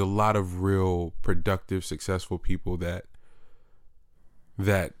 Because there's a lot of real productive, successful people that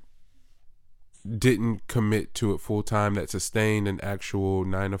didn't commit to it full time, that sustained an actual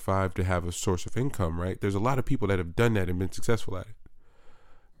 9-to-5 to have a source of income, right? There's a lot of people that have done that and been successful at it.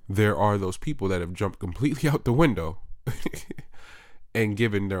 There are those people that have jumped completely out the window and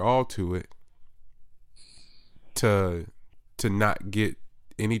given their all to it to not get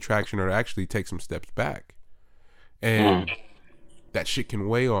any traction or actually take some steps back. And that shit can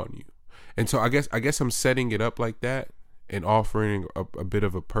weigh on you. And so I guess I'm setting it up like that and offering a bit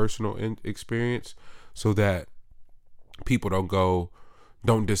of a personal experience so that people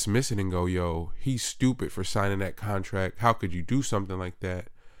don't dismiss it and go, yo, he's stupid for signing that contract. How could you do something like that?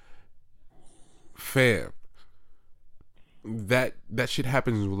 Fam, that shit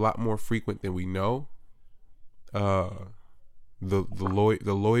happens a lot more frequent than we know. The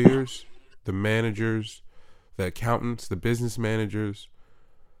lawyers, the managers, the accountants, the business managers,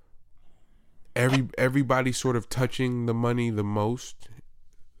 everybody sort of touching the money the most.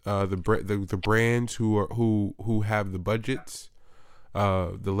 The brands who have the budgets,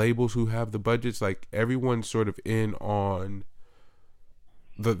 the labels who have the budgets, like everyone's sort of in on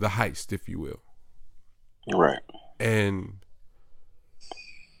the heist, if you will. Right. And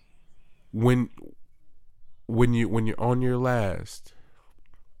when you're on your last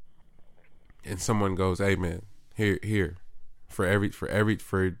and someone goes, hey man, here for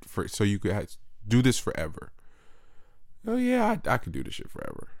so you could do this forever. Oh yeah, I could do this shit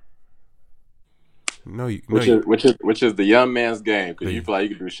forever. Which is the young man's game, because you feel like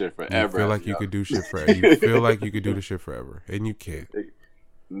you could do shit forever. You feel like you could do shit forever. You feel like you could do the shit forever, and you can't.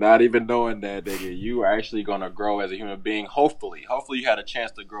 Not even knowing that, nigga, you are actually gonna grow as a human being. Hopefully you had a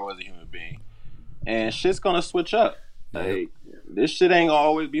chance to grow as a human being, and shit's gonna switch up. Like, this shit ain't gonna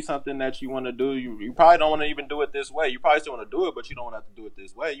always be something that you want to do. You probably don't want to even do it this way. You probably still want to do it, but you don't want to do it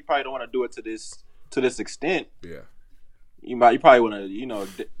this way. You probably don't want to do it to this extent. Yeah. You probably want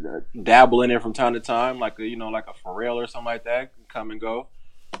to, dabble in it from time to time, like a Pharrell or something like that, come and go.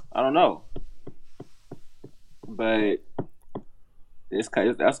 I don't know, but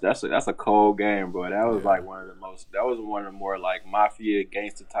that's a cold game, bro. That was like one of the more like mafia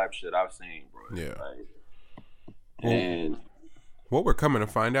gangster type shit I've seen, bro. Yeah. And what we're coming to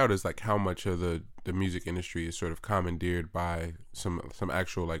find out is like how much of the music industry is sort of commandeered by some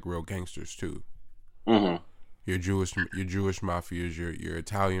actual like real gangsters too. Mm-hmm. Your Jewish mafias, your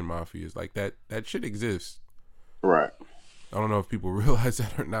Italian mafias, like that shit exists. Right. I don't know if people realize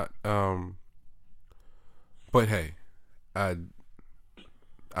that or not. But hey, I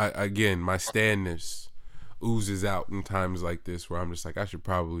again, my standness oozes out in times like this where I'm just like, I should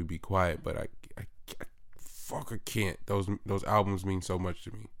probably be quiet, but I can't. Those albums mean so much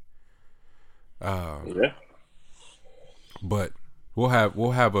to me. Yeah. But we'll have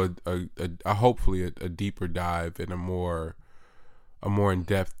a hopefully a deeper dive and a more in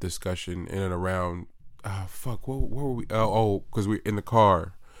depth discussion in and around. What were we? Because we're in the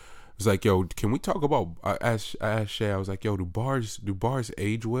car. It's like, yo, can we talk about? I asked Shay. I was like, yo, do bars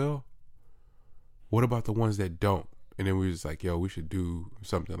age well? What about the ones that don't? And then we was like, yo, we should do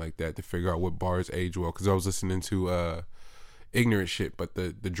something like that to figure out what bars age well. Because I was listening to Ignorant Shit, but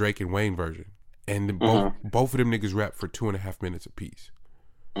the Drake and Wayne version, and both of them niggas rap for 2.5 minutes apiece.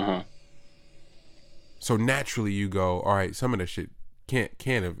 So naturally, you go, all right, some of that shit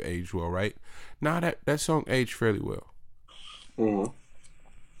can't have aged well, right? Nah, that song aged fairly well.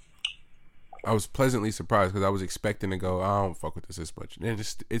 I was pleasantly surprised because I was expecting to go, I don't fuck with this much, and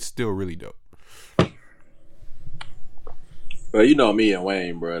it's still really dope. Well, you know me and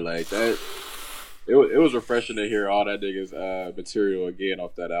Wayne, bro. Like that, it was refreshing to hear all that niggas material again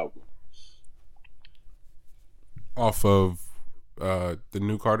off that album. Off of the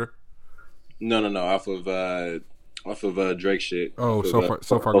new Carter? No, off of Drake shit. Oh, so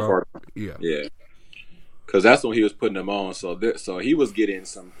far gone. Yeah. Because that's when he was putting them on. So he was getting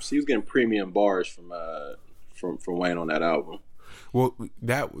premium bars from Wayne on that album. Well,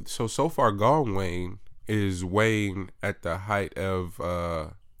 so far gone Wayne is Wayne at the height of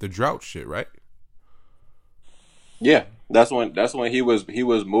the drought shit, right? Yeah, that's when he was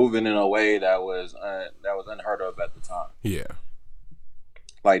moving in a way that was unheard of at the time. Yeah,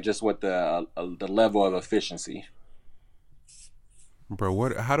 like just with the level of efficiency.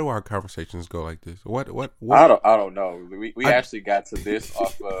 Bro, how do our conversations go like this? What? I don't know. We actually got to this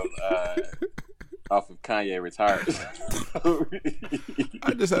off of Kanye retired.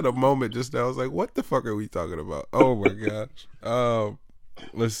 I just had a moment just now. I was like, what the fuck are we talking about? Oh my gosh.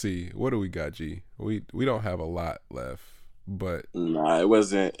 Let's see. What do we got, G? We don't have a lot left, but nah, it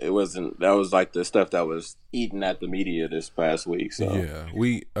wasn't that was like the stuff that was eating at the media this past week. So yeah.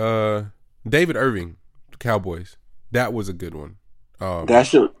 We David Irving, Cowboys. That was a good one. That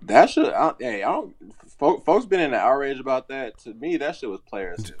should. Hey, I don't. Folks been in the outrage about that. To me, that shit was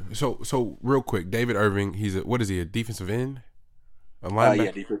players. So real quick, David Irving. He's a defensive end, a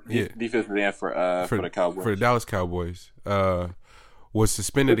linebacker. Defensive end for the Cowboys, for the Dallas Cowboys. Was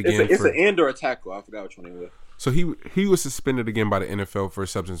suspended again. It's an end or a tackle. I forgot which one he was. So he was suspended again by the NFL for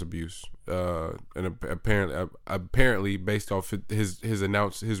substance abuse. And apparently based off his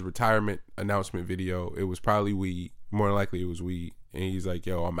retirement announcement video, it was probably weed. More likely it was weed. And he's like,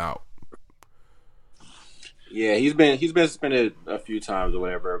 yo, I'm out. Yeah, he's been suspended a few times or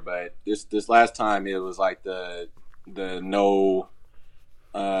whatever, but this last time it was like the no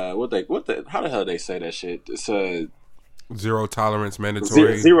how the hell they say that shit? It's a zero tolerance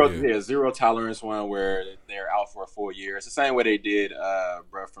mandatory. Zero tolerance one where they're out for a full year. It's the same way they did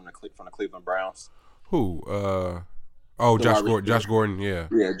from the Cleveland Browns. Who? Josh Gordon, yeah.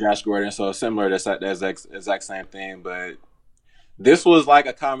 Yeah, Josh Gordon. So similar, that's the exact same thing, but this was like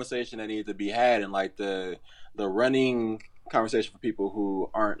a conversation that needed to be had, and like the running conversation for people who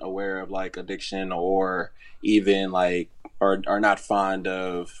aren't aware of like addiction or even like are not fond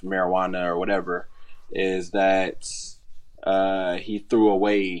of marijuana or whatever is that he threw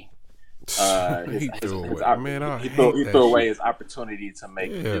away he threw away his opportunity to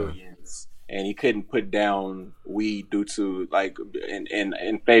make millions, and he couldn't put down weed due to like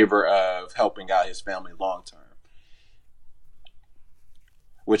in favor of helping out his family long term.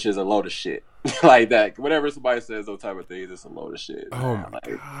 Which is a load of shit. Like that. Whatever somebody says, those type of things, it's a load of shit. Oh man. My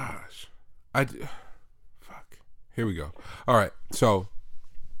gosh. Fuck. Here we go. All right. So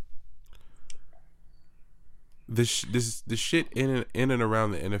the shit in and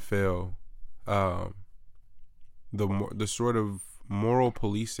around the NFL, the sort of moral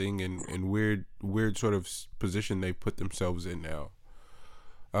policing and weird sort of position they put themselves in now.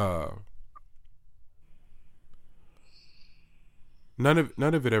 None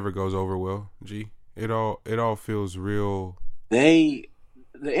of it ever goes over well, G. It all feels real. The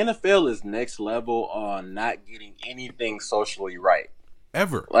NFL is next level on not getting anything socially right.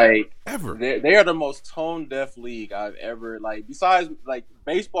 Ever. They are the most tone deaf league I've ever besides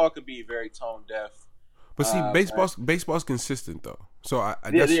baseball could be very tone deaf But see, baseball's consistent though. So I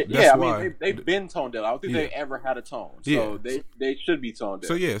why mean, they've been toned down. I don't think they ever had a tone. So they should be toned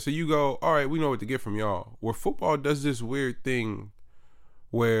down. So you go, all right, we know what to get from y'all. Where football does this weird thing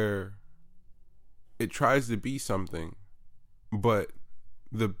where it tries to be something, but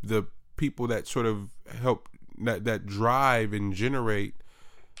the people that sort of help that drive and generate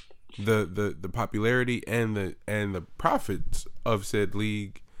the popularity and the profits of said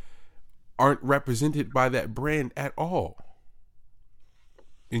league aren't represented by that brand at all.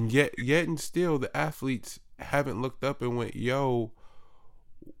 And yet and still the athletes haven't looked up and went, yo,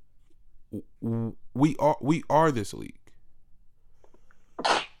 we are this league.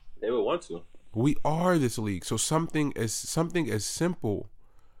 They would want to. We are this league. So something as simple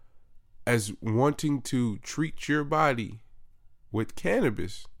as wanting to treat your body with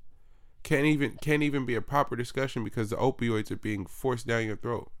cannabis can't even be a proper discussion because the opioids are being forced down your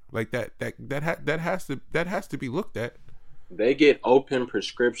throat. Like that has to be looked at. They get open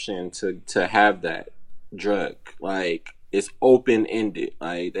prescription to have that drug. Like, it's open ended.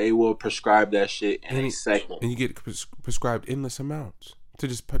 Like, they will prescribe that shit in a second. And you get prescribed endless amounts to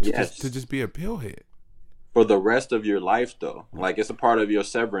just be a pillhead. For the rest of your life, though. Like, it's a part of your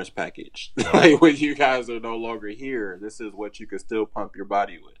severance package. Like, when you guys are no longer here, this is what you can still pump your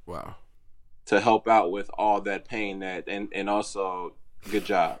body with. Wow. To help out with all that pain and also, good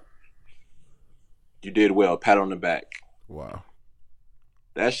job. You did well. Pat on the back. Wow.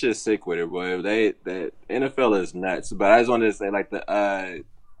 That shit's sick with it, boy. The NFL is nuts. But I just wanted to say, like,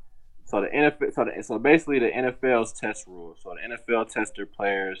 so basically the NFL's test rules. So the NFL tests their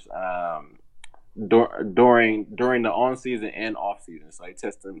players during the on season and off season. So they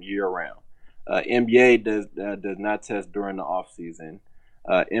test them year round. NBA does not test during the off season.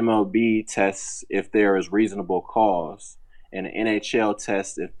 MLB tests if there is reasonable cause, and the NHL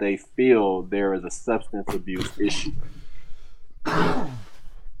tests if they feel there is a substance abuse issue.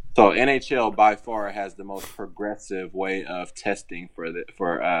 So NHL by far has the most progressive way of testing for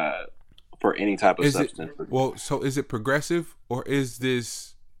any type of substance. So is it progressive, or is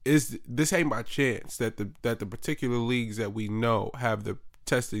this ain't by chance that the particular leagues that we know have the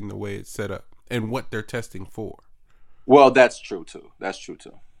testing the way it's set up and what they're testing for? Well, that's true too.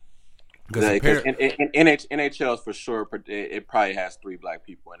 Because in NHL for sure, it probably has 3 black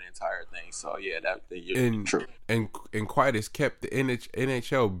people in the entire thing. So yeah, that's true. And quiet as kept, the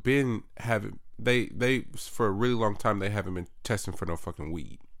NHL been having they for a really long time they haven't been testing for no fucking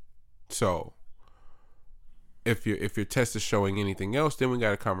weed. So if your test is showing anything else, then we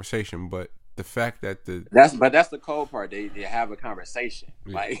got a conversation. But the fact that that's the cold part. They have a conversation.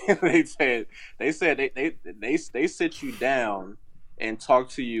 Yeah. Like they said they sit you down and talk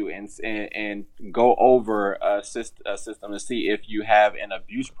to you and go over a system to see if you have an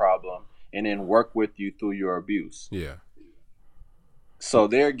abuse problem and then work with you through your abuse. Yeah. So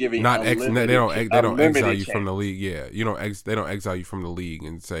they're giving they don't exile you from the league. Yeah, they don't exile you from the league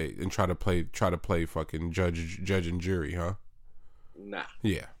and try to play fucking judge and jury, huh? Nah.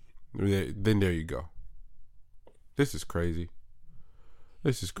 Yeah. Then there you go. This is crazy.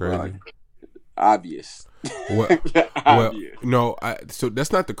 Right. Obvious. No. So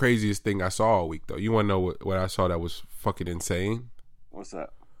that's not the craziest thing I saw all week though. You want to know what I saw that was fucking insane? What's that?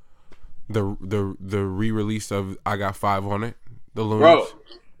 The re-release of I Got 5 on It. The Loonies. Bro,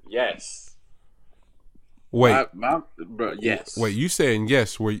 yes. Wait, bro, yes. Wait, you saying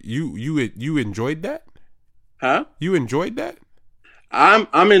yes? Were you enjoyed that? Huh? You enjoyed that?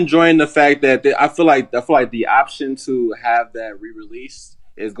 I'm enjoying the fact that I feel like the option to have that re-release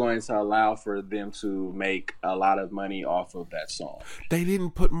is going to allow for them to make a lot of money off of that song. They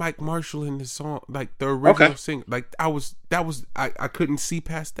didn't put Mike Marshall in the song, like the original singer. Like I couldn't see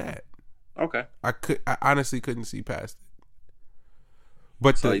past that. Okay. I honestly couldn't see past it.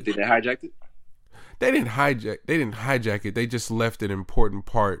 But so did they hijack it? They didn't hijack it. They just left an important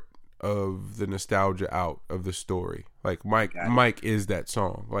part of the nostalgia out of the story. Like Mike is that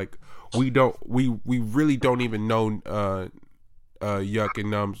song. Like we really don't even know Yuck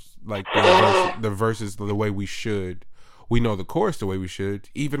and Numb's like the verses the way we should. We know the chorus the way we should,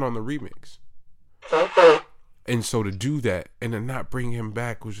 even on the remix. And so to do that and then not bring him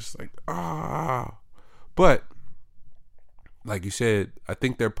back was just like But like you said, I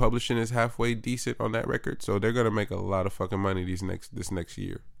think their publishing is halfway decent on that record, so they're gonna make a lot of fucking money this next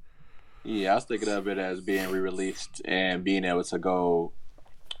year. Yeah, I was thinking of it as being re-released and being able to go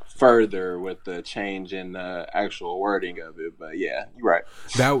further with the change in the actual wording of it. But yeah, you're right.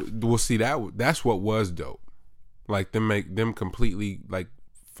 That's what was dope. Like them completely like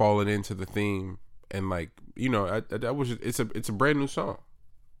falling into the theme and like that was it's a brand new song.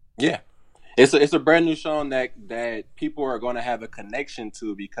 Yeah. It's a brand new show that people are going to have a connection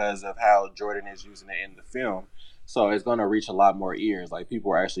to because of how Jordan is using it in the film. So it's going to reach a lot more ears. Like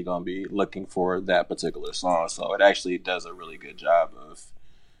people are actually going to be looking for that particular song. So it actually does a really good job of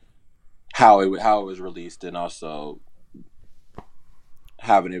how it was released, and also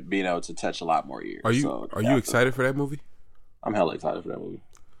having it being able to touch a lot more ears. Are you excited for that movie? I'm hella excited for that movie.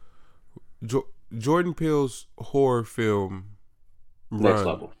 Jordan Peele's horror film Next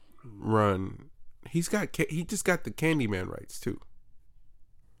level. Run. He just got the Candyman rights too.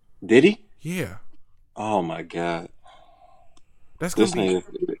 Did he? Yeah. Oh my god. That's gonna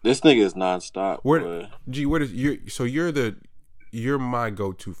this nigga is nonstop. You're my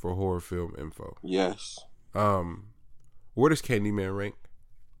go-to for horror film info. Yes. Where does Candyman rank?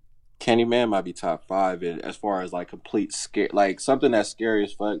 Candyman might be top 5 as far as like complete scare, like something that's scary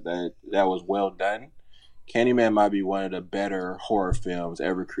as fuck that was well done. Candyman might be one of the better horror films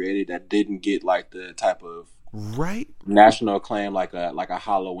ever created that didn't get like the type of national acclaim like a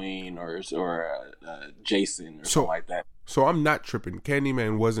Halloween or a Jason or something like that. So I'm not tripping.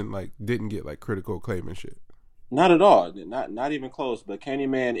 Candyman didn't get like critical acclaim and shit. Not at all. Not even close. But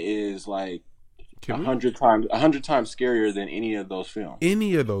Candyman is like 100 times scarier than any of those films.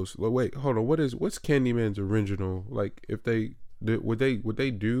 Any of those? Wait, hold on. What's Candyman's original? Like, if would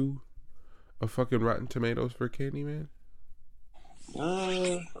they do a fucking Rotten Tomatoes for Candyman?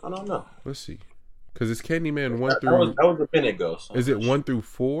 I don't know. Let's see. Because it's Candyman 1 through. That was a minute ago. So is it 1 through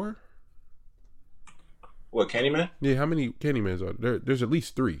 4? What, Candyman? Yeah. How many Candymans are there? There's at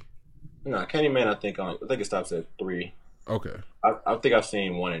least 3. No, Candyman. I think it stops at 3. Okay. I think I've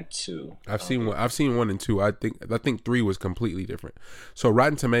seen 1 and 2. I've seen 1 and 2. I think 3 was completely different. So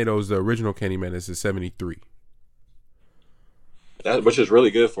Rotten Tomatoes, the original Candyman is a 73. Which is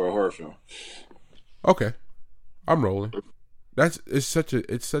really good for a horror film. Okay, I'm rolling. It's such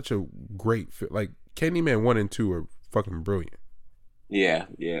a great film. Like Candyman 1 and 2 are fucking brilliant. Yeah.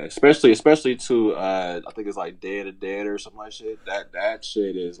 Especially to I think it's like Day of the Dead or something like shit. That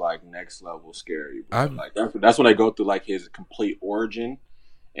shit is like next level scary. Like that's when they go through like his complete origin,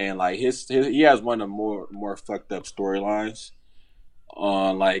 and like he has one of the more fucked up storylines.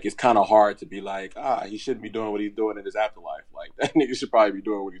 Like it's kind of hard to be like, he shouldn't be doing what he's doing in his afterlife. Like that nigga should probably be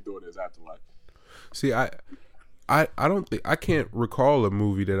doing what he's doing in his afterlife. See, I don't think I can't recall a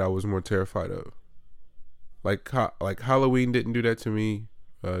movie that I was more terrified of. Like Halloween didn't do that to me.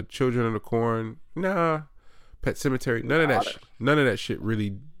 Children of the Corn, nah. Pet Cemetery, none of that shit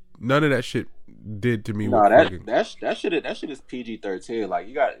really. None of that shit did to me. No, that shit is PG-13. Like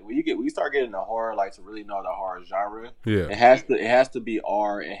when you start getting the horror, like to really know the horror genre. Yeah, it has to be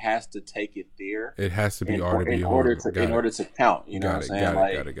R. It has to take it there. It has to be R to be in horror. In order to count. You know what I'm saying?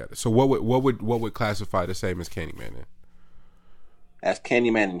 Got it. So what would classify the same as Candyman then? As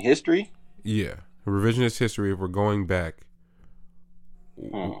Candyman in history? Yeah, revisionist history. If we're going back,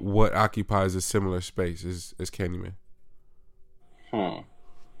 what occupies a similar space as Candyman?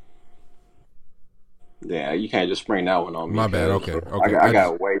 Yeah, you can't just spring that one on me. My bad. Okay. I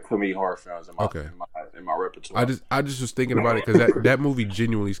got way too many horror films in my repertoire. I just was thinking about it because that movie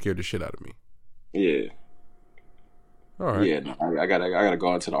genuinely scared the shit out of me. Yeah. All right. Yeah, I gotta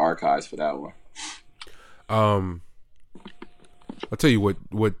go into the archives for that one. I'll tell you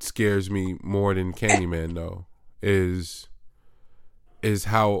what scares me more than Candyman though is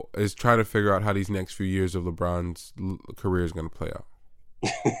trying to figure out how these next few years of LeBron's career is going to play out.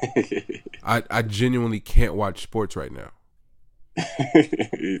 I genuinely can't watch sports right now.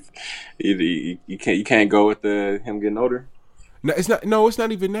 You can't go with him getting older. No, it's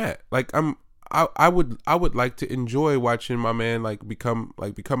not even that. Like I would like to enjoy watching my man become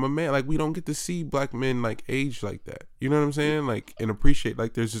a man. Like we don't get to see black men like age like that. You know what I'm saying? Like and appreciate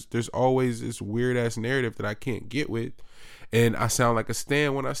like there's always this weird ass narrative that I can't get with, and I sound like a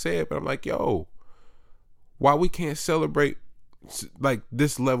stan when I say it, but I'm like, yo, why we can't celebrate like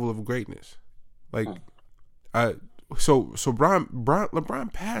this level of greatness? Like so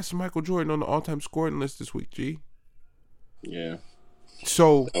LeBron passed Michael Jordan on the all-time scoring list this week, G. Yeah.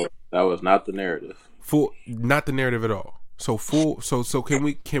 So that was not the narrative. Not the narrative at all. So can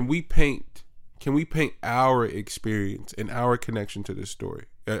we paint our experience and our connection to this story?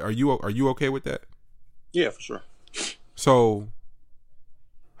 Are you okay with that? Yeah, for sure. So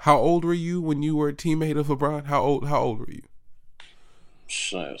how old were you when you were a teammate of LeBron? How old were you?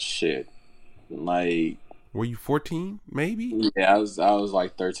 Shit. Like, were you 14 maybe? Yeah, I was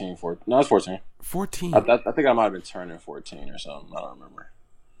like 13, 14. No, I was 14. 14. I think I might have been turning 14 or something. I don't remember.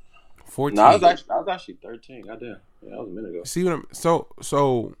 14. No, I was actually 13. Goddamn. Yeah, that was a minute ago. See what I'm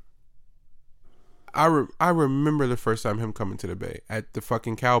so I remember the first time him coming to the Bay at the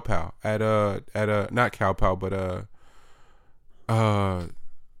fucking Cow Pal at not Cow Pal but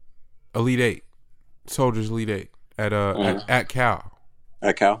Elite 8, Soldiers Elite 8 at Cal.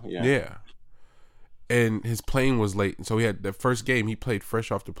 At Cal, yeah. Yeah. And his plane was late, and so he had the first game he played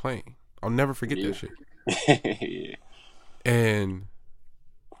fresh off the plane. I'll never forget that shit. Yeah. And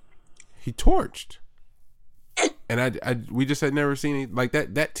he torched. And we just had never seen it like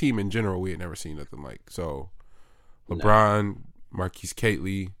that team in general. We had never seen nothing like. So LeBron, Marquise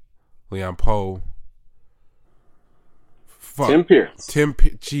Catley, Leon Poe, Tim Pierce,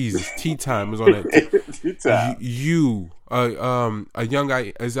 Jesus, T-Time was on that team. T-Time. A young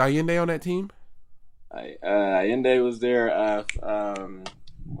guy, is Allende on that team? Allende was there.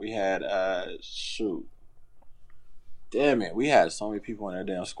 We had shoot, damn it, we had so many people on that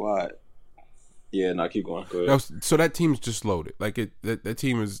damn squad. Yeah, no, keep going. Go ahead. So that team's just loaded. Like that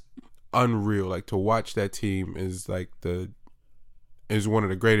team is unreal. Like to watch that team is like is one of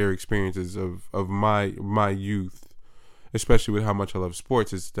the greater experiences of my youth, especially with how much I love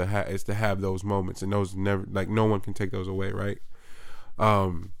sports. Is to have those moments, and those never, like, no one can take those away, right?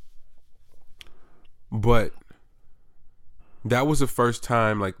 But that was the first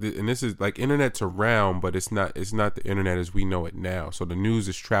time, like, and this is like, internet's around, but it's not the internet as we know it now. So the news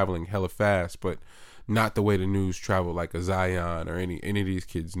is traveling hella fast, but not the way the news traveled like a Zion or any of these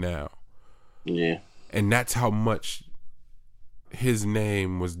kids now. Yeah. And that's how much his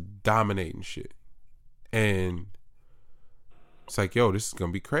name was dominating shit. And it's like, yo, this is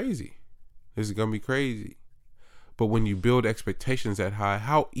going to be crazy. This is going to be crazy. But when you build expectations that high,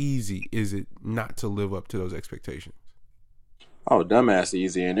 how easy is it not to live up to those expectations? Oh, dumbass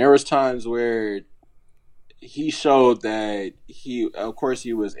easy. And there was times where he showed that he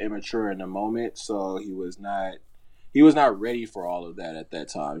was immature in the moment, so he was not ready for all of that at that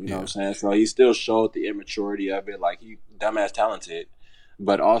time. You know what I'm saying? So he still showed the immaturity of it, like he dumbass talented,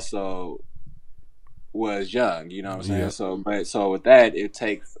 but also was young. You know what I'm saying? Yeah. So with that, it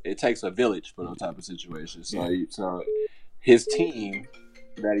takes a village for those type of situations. So so his team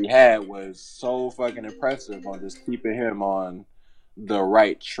that he had was so fucking impressive on just keeping him on the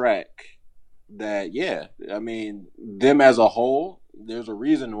right track that, I mean, them as a whole, there's a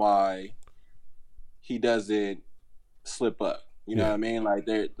reason why he doesn't slip up. You know what I mean? Like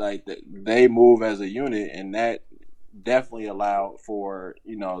they move as a unit, and that definitely allowed for,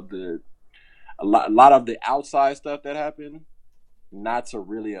 you know, a lot of the outside stuff that happened not to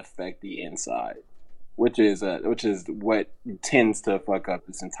really affect the inside. Which is what tends to fuck up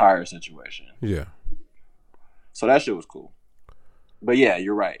this entire situation. Yeah. So that shit was cool. But yeah,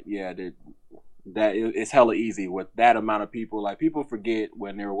 you're right. Yeah, it's hella easy with that amount of people. Like, people forget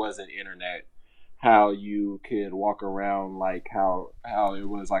when there wasn't internet how you could walk around, like how it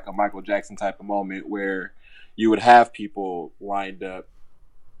was like a Michael Jackson type of moment where you would have people lined up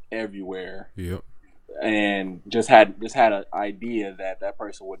everywhere. Yep. And just had an idea that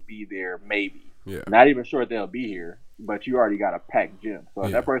person would be there, maybe. Yeah. Not even sure if they'll be here, but you already got a packed gym. So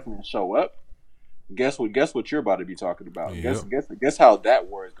if that person didn't show up, guess what you're about to be talking about. Yep. Guess how that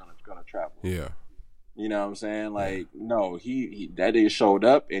word is gonna travel. Yeah. You know what I'm saying? Like, no, he that dude showed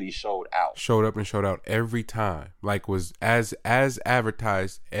up and he showed out. Showed up and showed out every time. Like, was as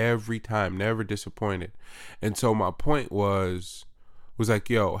advertised every time, never disappointed. And so my point was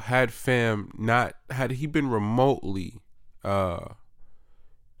like, yo, had he been remotely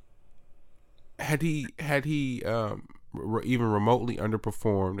had he even remotely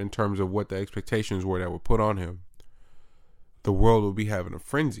underperformed in terms of what the expectations were that were put on him, the world would be having a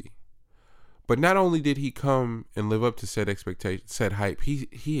frenzy. But not only did he come and live up to said expectation, said hype,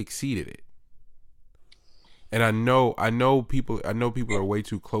 he exceeded it. And I know people are way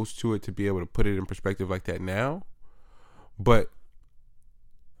too close to it to be able to put it in perspective like that now. But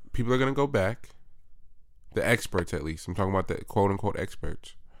people are gonna go back. The experts, at least, I'm talking about the quote unquote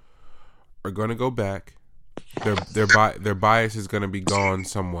experts, are gonna go back. Their bias is gonna be gone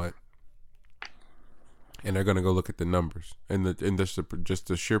somewhat, and they're gonna go look at the numbers and just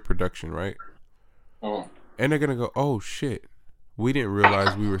the sheer production, right? Oh. And they're gonna go, oh shit, we didn't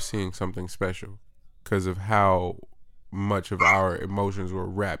realize we were seeing something special because of how much of our emotions were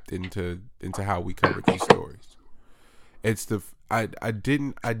wrapped into how we covered these stories. It's I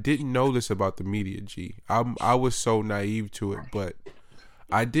didn't know this about the media, G. I was so naive to it, but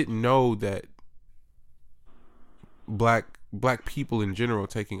I didn't know that black people in general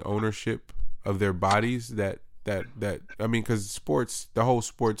taking ownership of their bodies, that I mean, because sports, the whole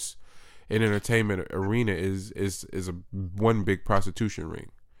sports and entertainment arena is a one big prostitution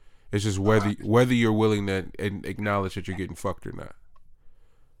ring. It's just whether you're willing to acknowledge that you're getting fucked or not.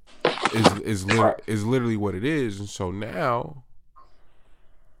 is literally what it is. And so now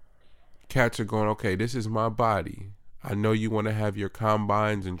cats are going, okay, this is my body. I know you want to have your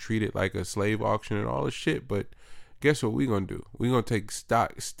combines and treat it like a slave auction and all this shit, but guess what we gonna do? We gonna take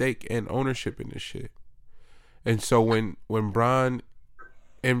stake and ownership in this shit. And so when Bron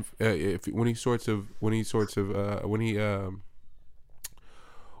and when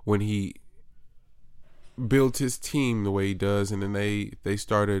he built his team the way he does, and then they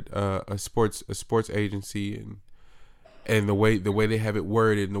started a sports agency, and the way they have it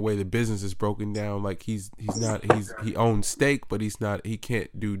worded and the way the business is broken down, like he owns stake, but he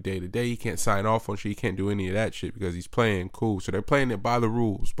can't do day to day, he can't sign off on shit, he can't do any of that shit because he's playing cool. So they're playing it by the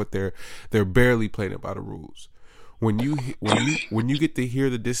rules, but they're barely playing it by the rules. When you get to hear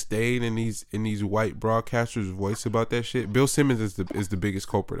the disdain in these white broadcasters' voice about that shit, Bill Simmons is the biggest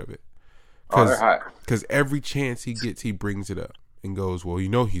culprit of it. Because every chance he gets, he brings it up and goes, "Well,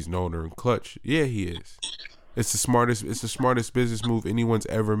 he's an owner in Clutch." Yeah, he is. It's the smartest business move anyone's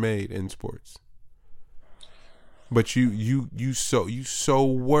ever made in sports. But you so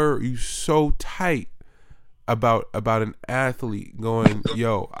tight about an athlete going,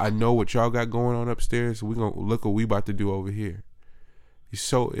 "Yo, I know what y'all got going on upstairs, so we gonna look what we about to do over here."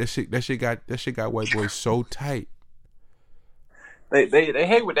 That shit got white boys so tight. They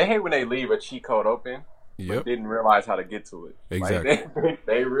hate when they leave a cheat code open. Yep. But didn't realize how to get to it. Exactly. Like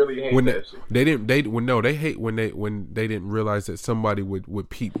they really hate that shit. They hate when they didn't realize that somebody would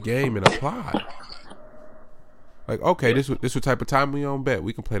peep game and apply. Like, okay, this what type of time we on, bet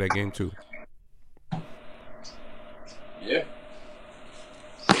we can play that game too. Yeah.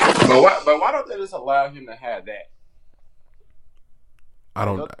 But why don't they just allow him to have that? I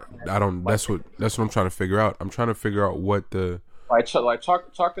don't. That's what I'm trying to figure out. I'm trying to figure out what the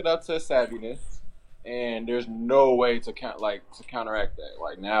chalk it up to savviness. And there's no way to counteract that.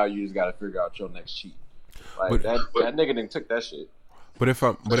 Like, now you just got to figure out your next cheat. Like, that nigga didn't took that shit. But if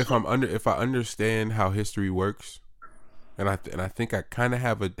I understand how history works, and I think I kind of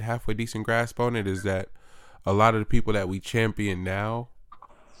have a halfway decent grasp on it, is that a lot of the people that we champion now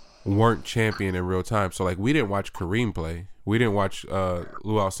weren't champion in real time. So like, we didn't watch Kareem play, we didn't watch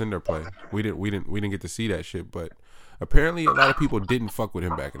Lou Alcindor play, we didn't get to see that shit. But apparently, a lot of people didn't fuck with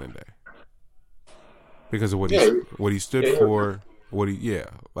him back in the day. Because of what he stood for, he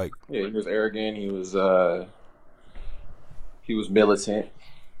was arrogant. He was militant.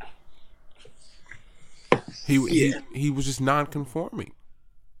 He was just non-conforming.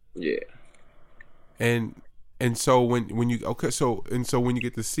 Yeah. And so when you when you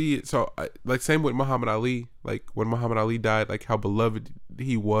get to see it, so like same with Muhammad Ali, like when Muhammad Ali died, like how beloved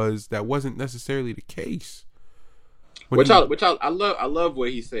he was, that wasn't necessarily the case. I love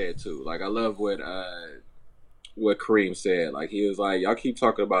what he said too. Like, I love what Kareem said. Like, he was like, y'all keep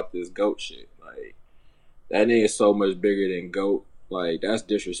talking about this GOAT shit. Like, that nigga is so much bigger than GOAT. Like, that's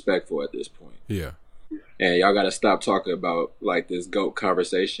disrespectful at this point. Yeah. And y'all got to stop talking about like this GOAT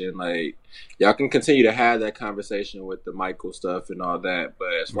conversation. Like, y'all can continue to have that conversation with the Michael stuff and all that,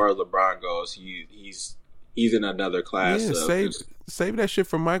 but as far as LeBron goes, he's in another class. Yeah, save that shit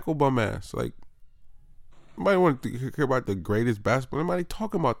for Michael bum ass. Like, nobody want to care about the greatest basketball. Nobody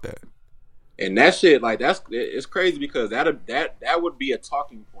talking about that. And that shit, like, it's crazy because that would be a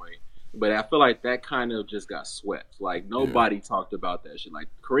talking point. But I feel like that kind of just got swept. Like, nobody talked about that shit. Like,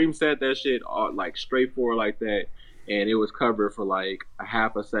 Kareem said that shit like straightforward like that, and it was covered for like a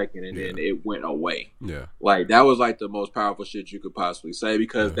half a second, and then it went away. Yeah, like that was like the most powerful shit you could possibly say,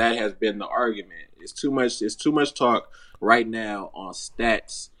 because that has been the argument. It's too much talk right now on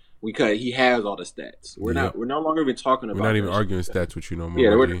stats. Because he has all the stats. We're no longer even talking about. We're not even arguing stats with you no more. Yeah,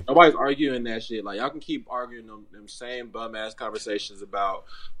 nobody's arguing that shit. Like, y'all can keep arguing them same bum ass conversations about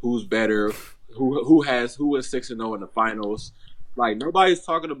who's better, who is 6-0 in the finals. Like, nobody's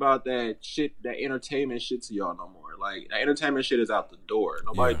talking about that shit, that entertainment shit to y'all no more. Like, that entertainment shit is out the door.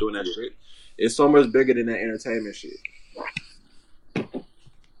 Nobody's doing that shit. It's so much bigger than that entertainment shit.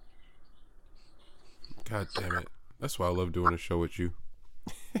 God damn it! That's why I love doing a show with you.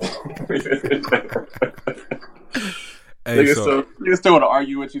 Hey, you still want to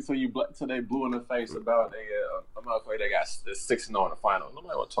argue with you till they blue in the face about a motherfucker that got 6-0 in the final.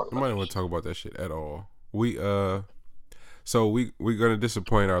 Nobody want to talk about that shit at all. We're gonna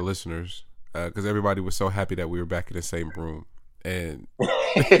disappoint our listeners because everybody was so happy that we were back in the same room, and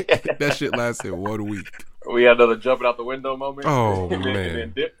that shit lasted 1 week. We had another jumping out the window moment. Oh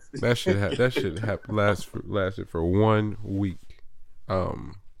man, that shit lasted for 1 week.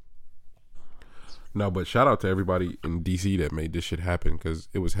 No, but shout out to everybody in DC that made this shit happen, because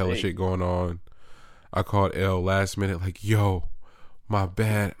it was hella shit going on. I called L last minute like, yo, my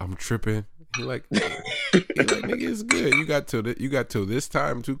bad, I'm tripping. He like, nigga, it's good. You got till this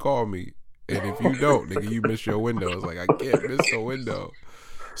time to call me. And if you don't, nigga, you miss your window. It's like, I can't miss the window.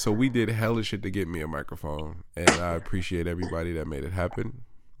 So we did hella shit to get me a microphone. And I appreciate everybody that made it happen.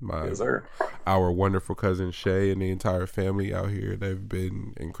 Yes, sir. Our wonderful cousin Shay and the entire family out here. They've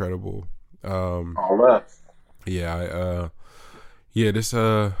been incredible. All that. Yeah, this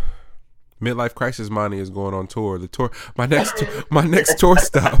Midlife Crisis Money is going on tour. The tour, my next tour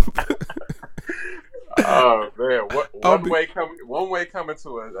stop. Oh man, one way coming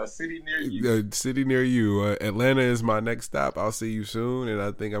to a city near you. A city near you. Atlanta is my next stop. I'll see you soon, and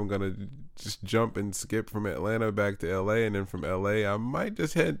I think I'm gonna just jump and skip from Atlanta back to LA, and then from LA I might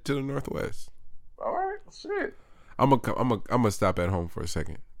just head to the Northwest. All right, shit. I'm gonna stop at home for a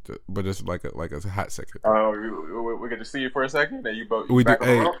second, but just like a hot second. Oh, we get to see you for a second, and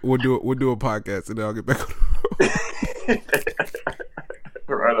we'll do a podcast, and then I'll get back on the road.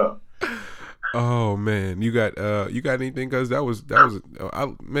 Right up. Oh man, you got anything? Cause that was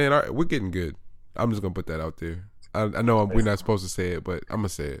man. All right, we're getting good. I'm just gonna put that out there. I know we're not supposed to say it, but I'm gonna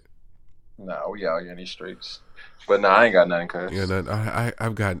say it. Nah, we out here in these streets. But nah, I ain't got nothing, cuz. Yeah,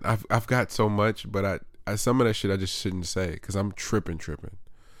 I've got so much, but I some of that shit I just shouldn't say because I'm tripping.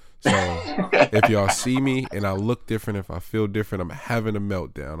 So if y'all see me and I look different, if I feel different, I'm having a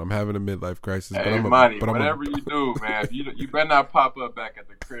meltdown. I'm having a midlife crisis. Hey, whatever you do, man, you better not pop up back at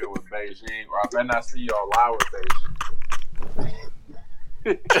the crib with Beijing, or I better not see y'all live with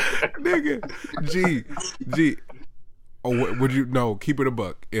Beijing. Nigga, G. Oh, would you know? Keep it a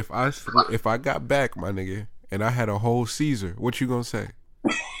buck. If I got back, my nigga, and I had a whole Caesar, what you gonna say?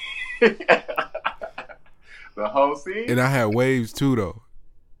 The whole scene? And I had waves too, though.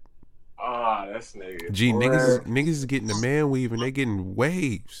 Ah, that's nigga. Gee, niggas is getting the man weave and they getting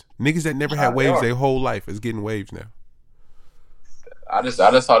waves. Niggas that never had waves their whole life is getting waves now. I just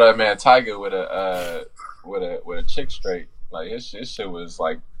saw that man Tiger with a chick straight. Like his shit was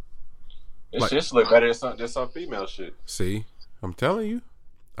like shit look better than some female shit. See, I'm telling you.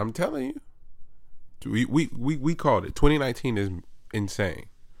 We called it. 2019 is insane.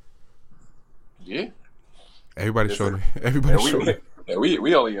 Yeah. Everybody showed.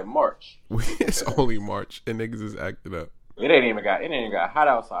 We only in March. It's only March, and niggas is acting up. It ain't even got hot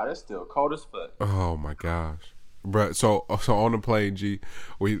outside. It's still cold as fuck. Oh my gosh, bro. So on the plane, G.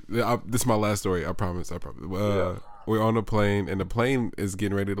 This is my last story. I promise. We're on the plane, and the plane is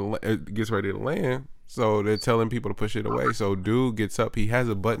getting ready to land. So they're telling people to push it away. So dude gets up. He has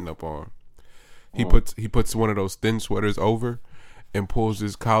a button up on. He puts one of those thin sweaters over, and pulls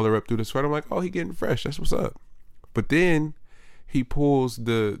his collar up through the sweater. I'm like, oh, he getting fresh. That's what's up. But then he pulls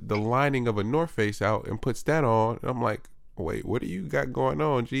the lining of a North Face out and puts that on. And I'm like, wait, what do you got going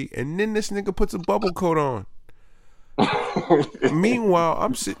on, G? And then this nigga puts a bubble coat on. Meanwhile,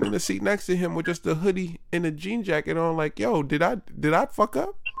 I'm sitting in the seat next to him with just a hoodie and a jean jacket on. Like, yo, did I fuck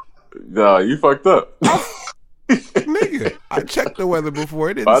up? No, you fucked up. Nigga, I checked the weather before.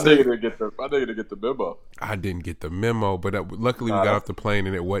 It didn't I say. didn't get the memo. I didn't get the memo, but luckily we got off the plane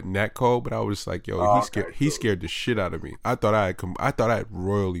and it wasn't that cold. But I was like, yo, he scared the shit out of me. I thought I had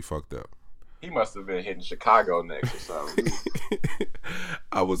royally fucked up. He must have been hitting Chicago next or something.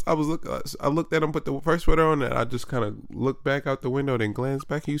 I looked at him, put the first sweater on, and I just kind of looked back out the window, then glanced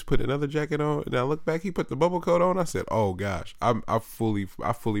back. He put another jacket on, and I looked back. He put the bubble coat on. I said, "Oh gosh, I fully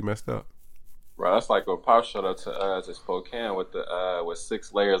messed up." Bro, that's like when Pop showed up to Spokane with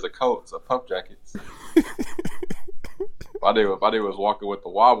 6 layers of coats, of puff jackets. My nigga was walking with the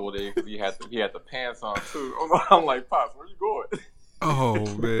wobble there because he had the pants on too. I'm like, Pops, where you going? Oh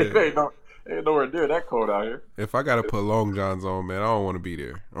man, ain't nowhere near that cold out here. If I gotta put long johns on, man, I don't want to be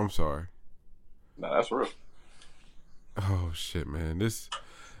there. I'm sorry. Nah, that's real. Oh shit, man, it's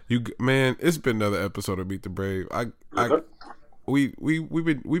been another episode of Meet the Brave. We've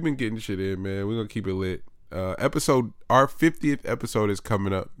been getting shit in, man. We're gonna keep it lit. Our 50th episode is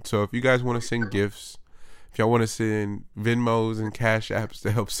coming up. So if you guys want to send gifts, if y'all want to send Venmos and Cash Apps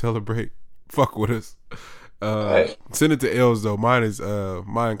to help celebrate, fuck with us. Send it to L's though.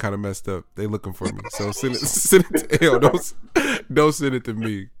 Mine kind of messed up. They looking for me, so send it to L. Don't send it to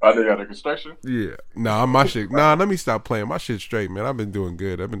me. I think under construction. Yeah, my shit. Let me stop playing. My shit straight, man. I've been doing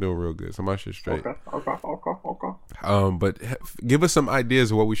good. I've been doing real good. So my shit straight. Okay. But give us some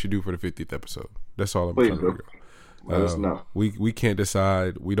ideas of what we should do for the 50th episode. That's all I'm trying to figure. Let us know. We can't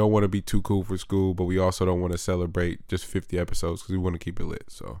decide. We don't want to be too cool for school, but we also don't want to celebrate just 50 episodes because we want to keep it lit.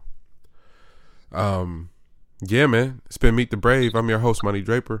 So, yeah, man. It's been Meet the Brave. I'm your host, Money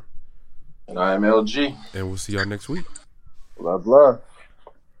Draper. And I am LG. And we'll see y'all next week. Love.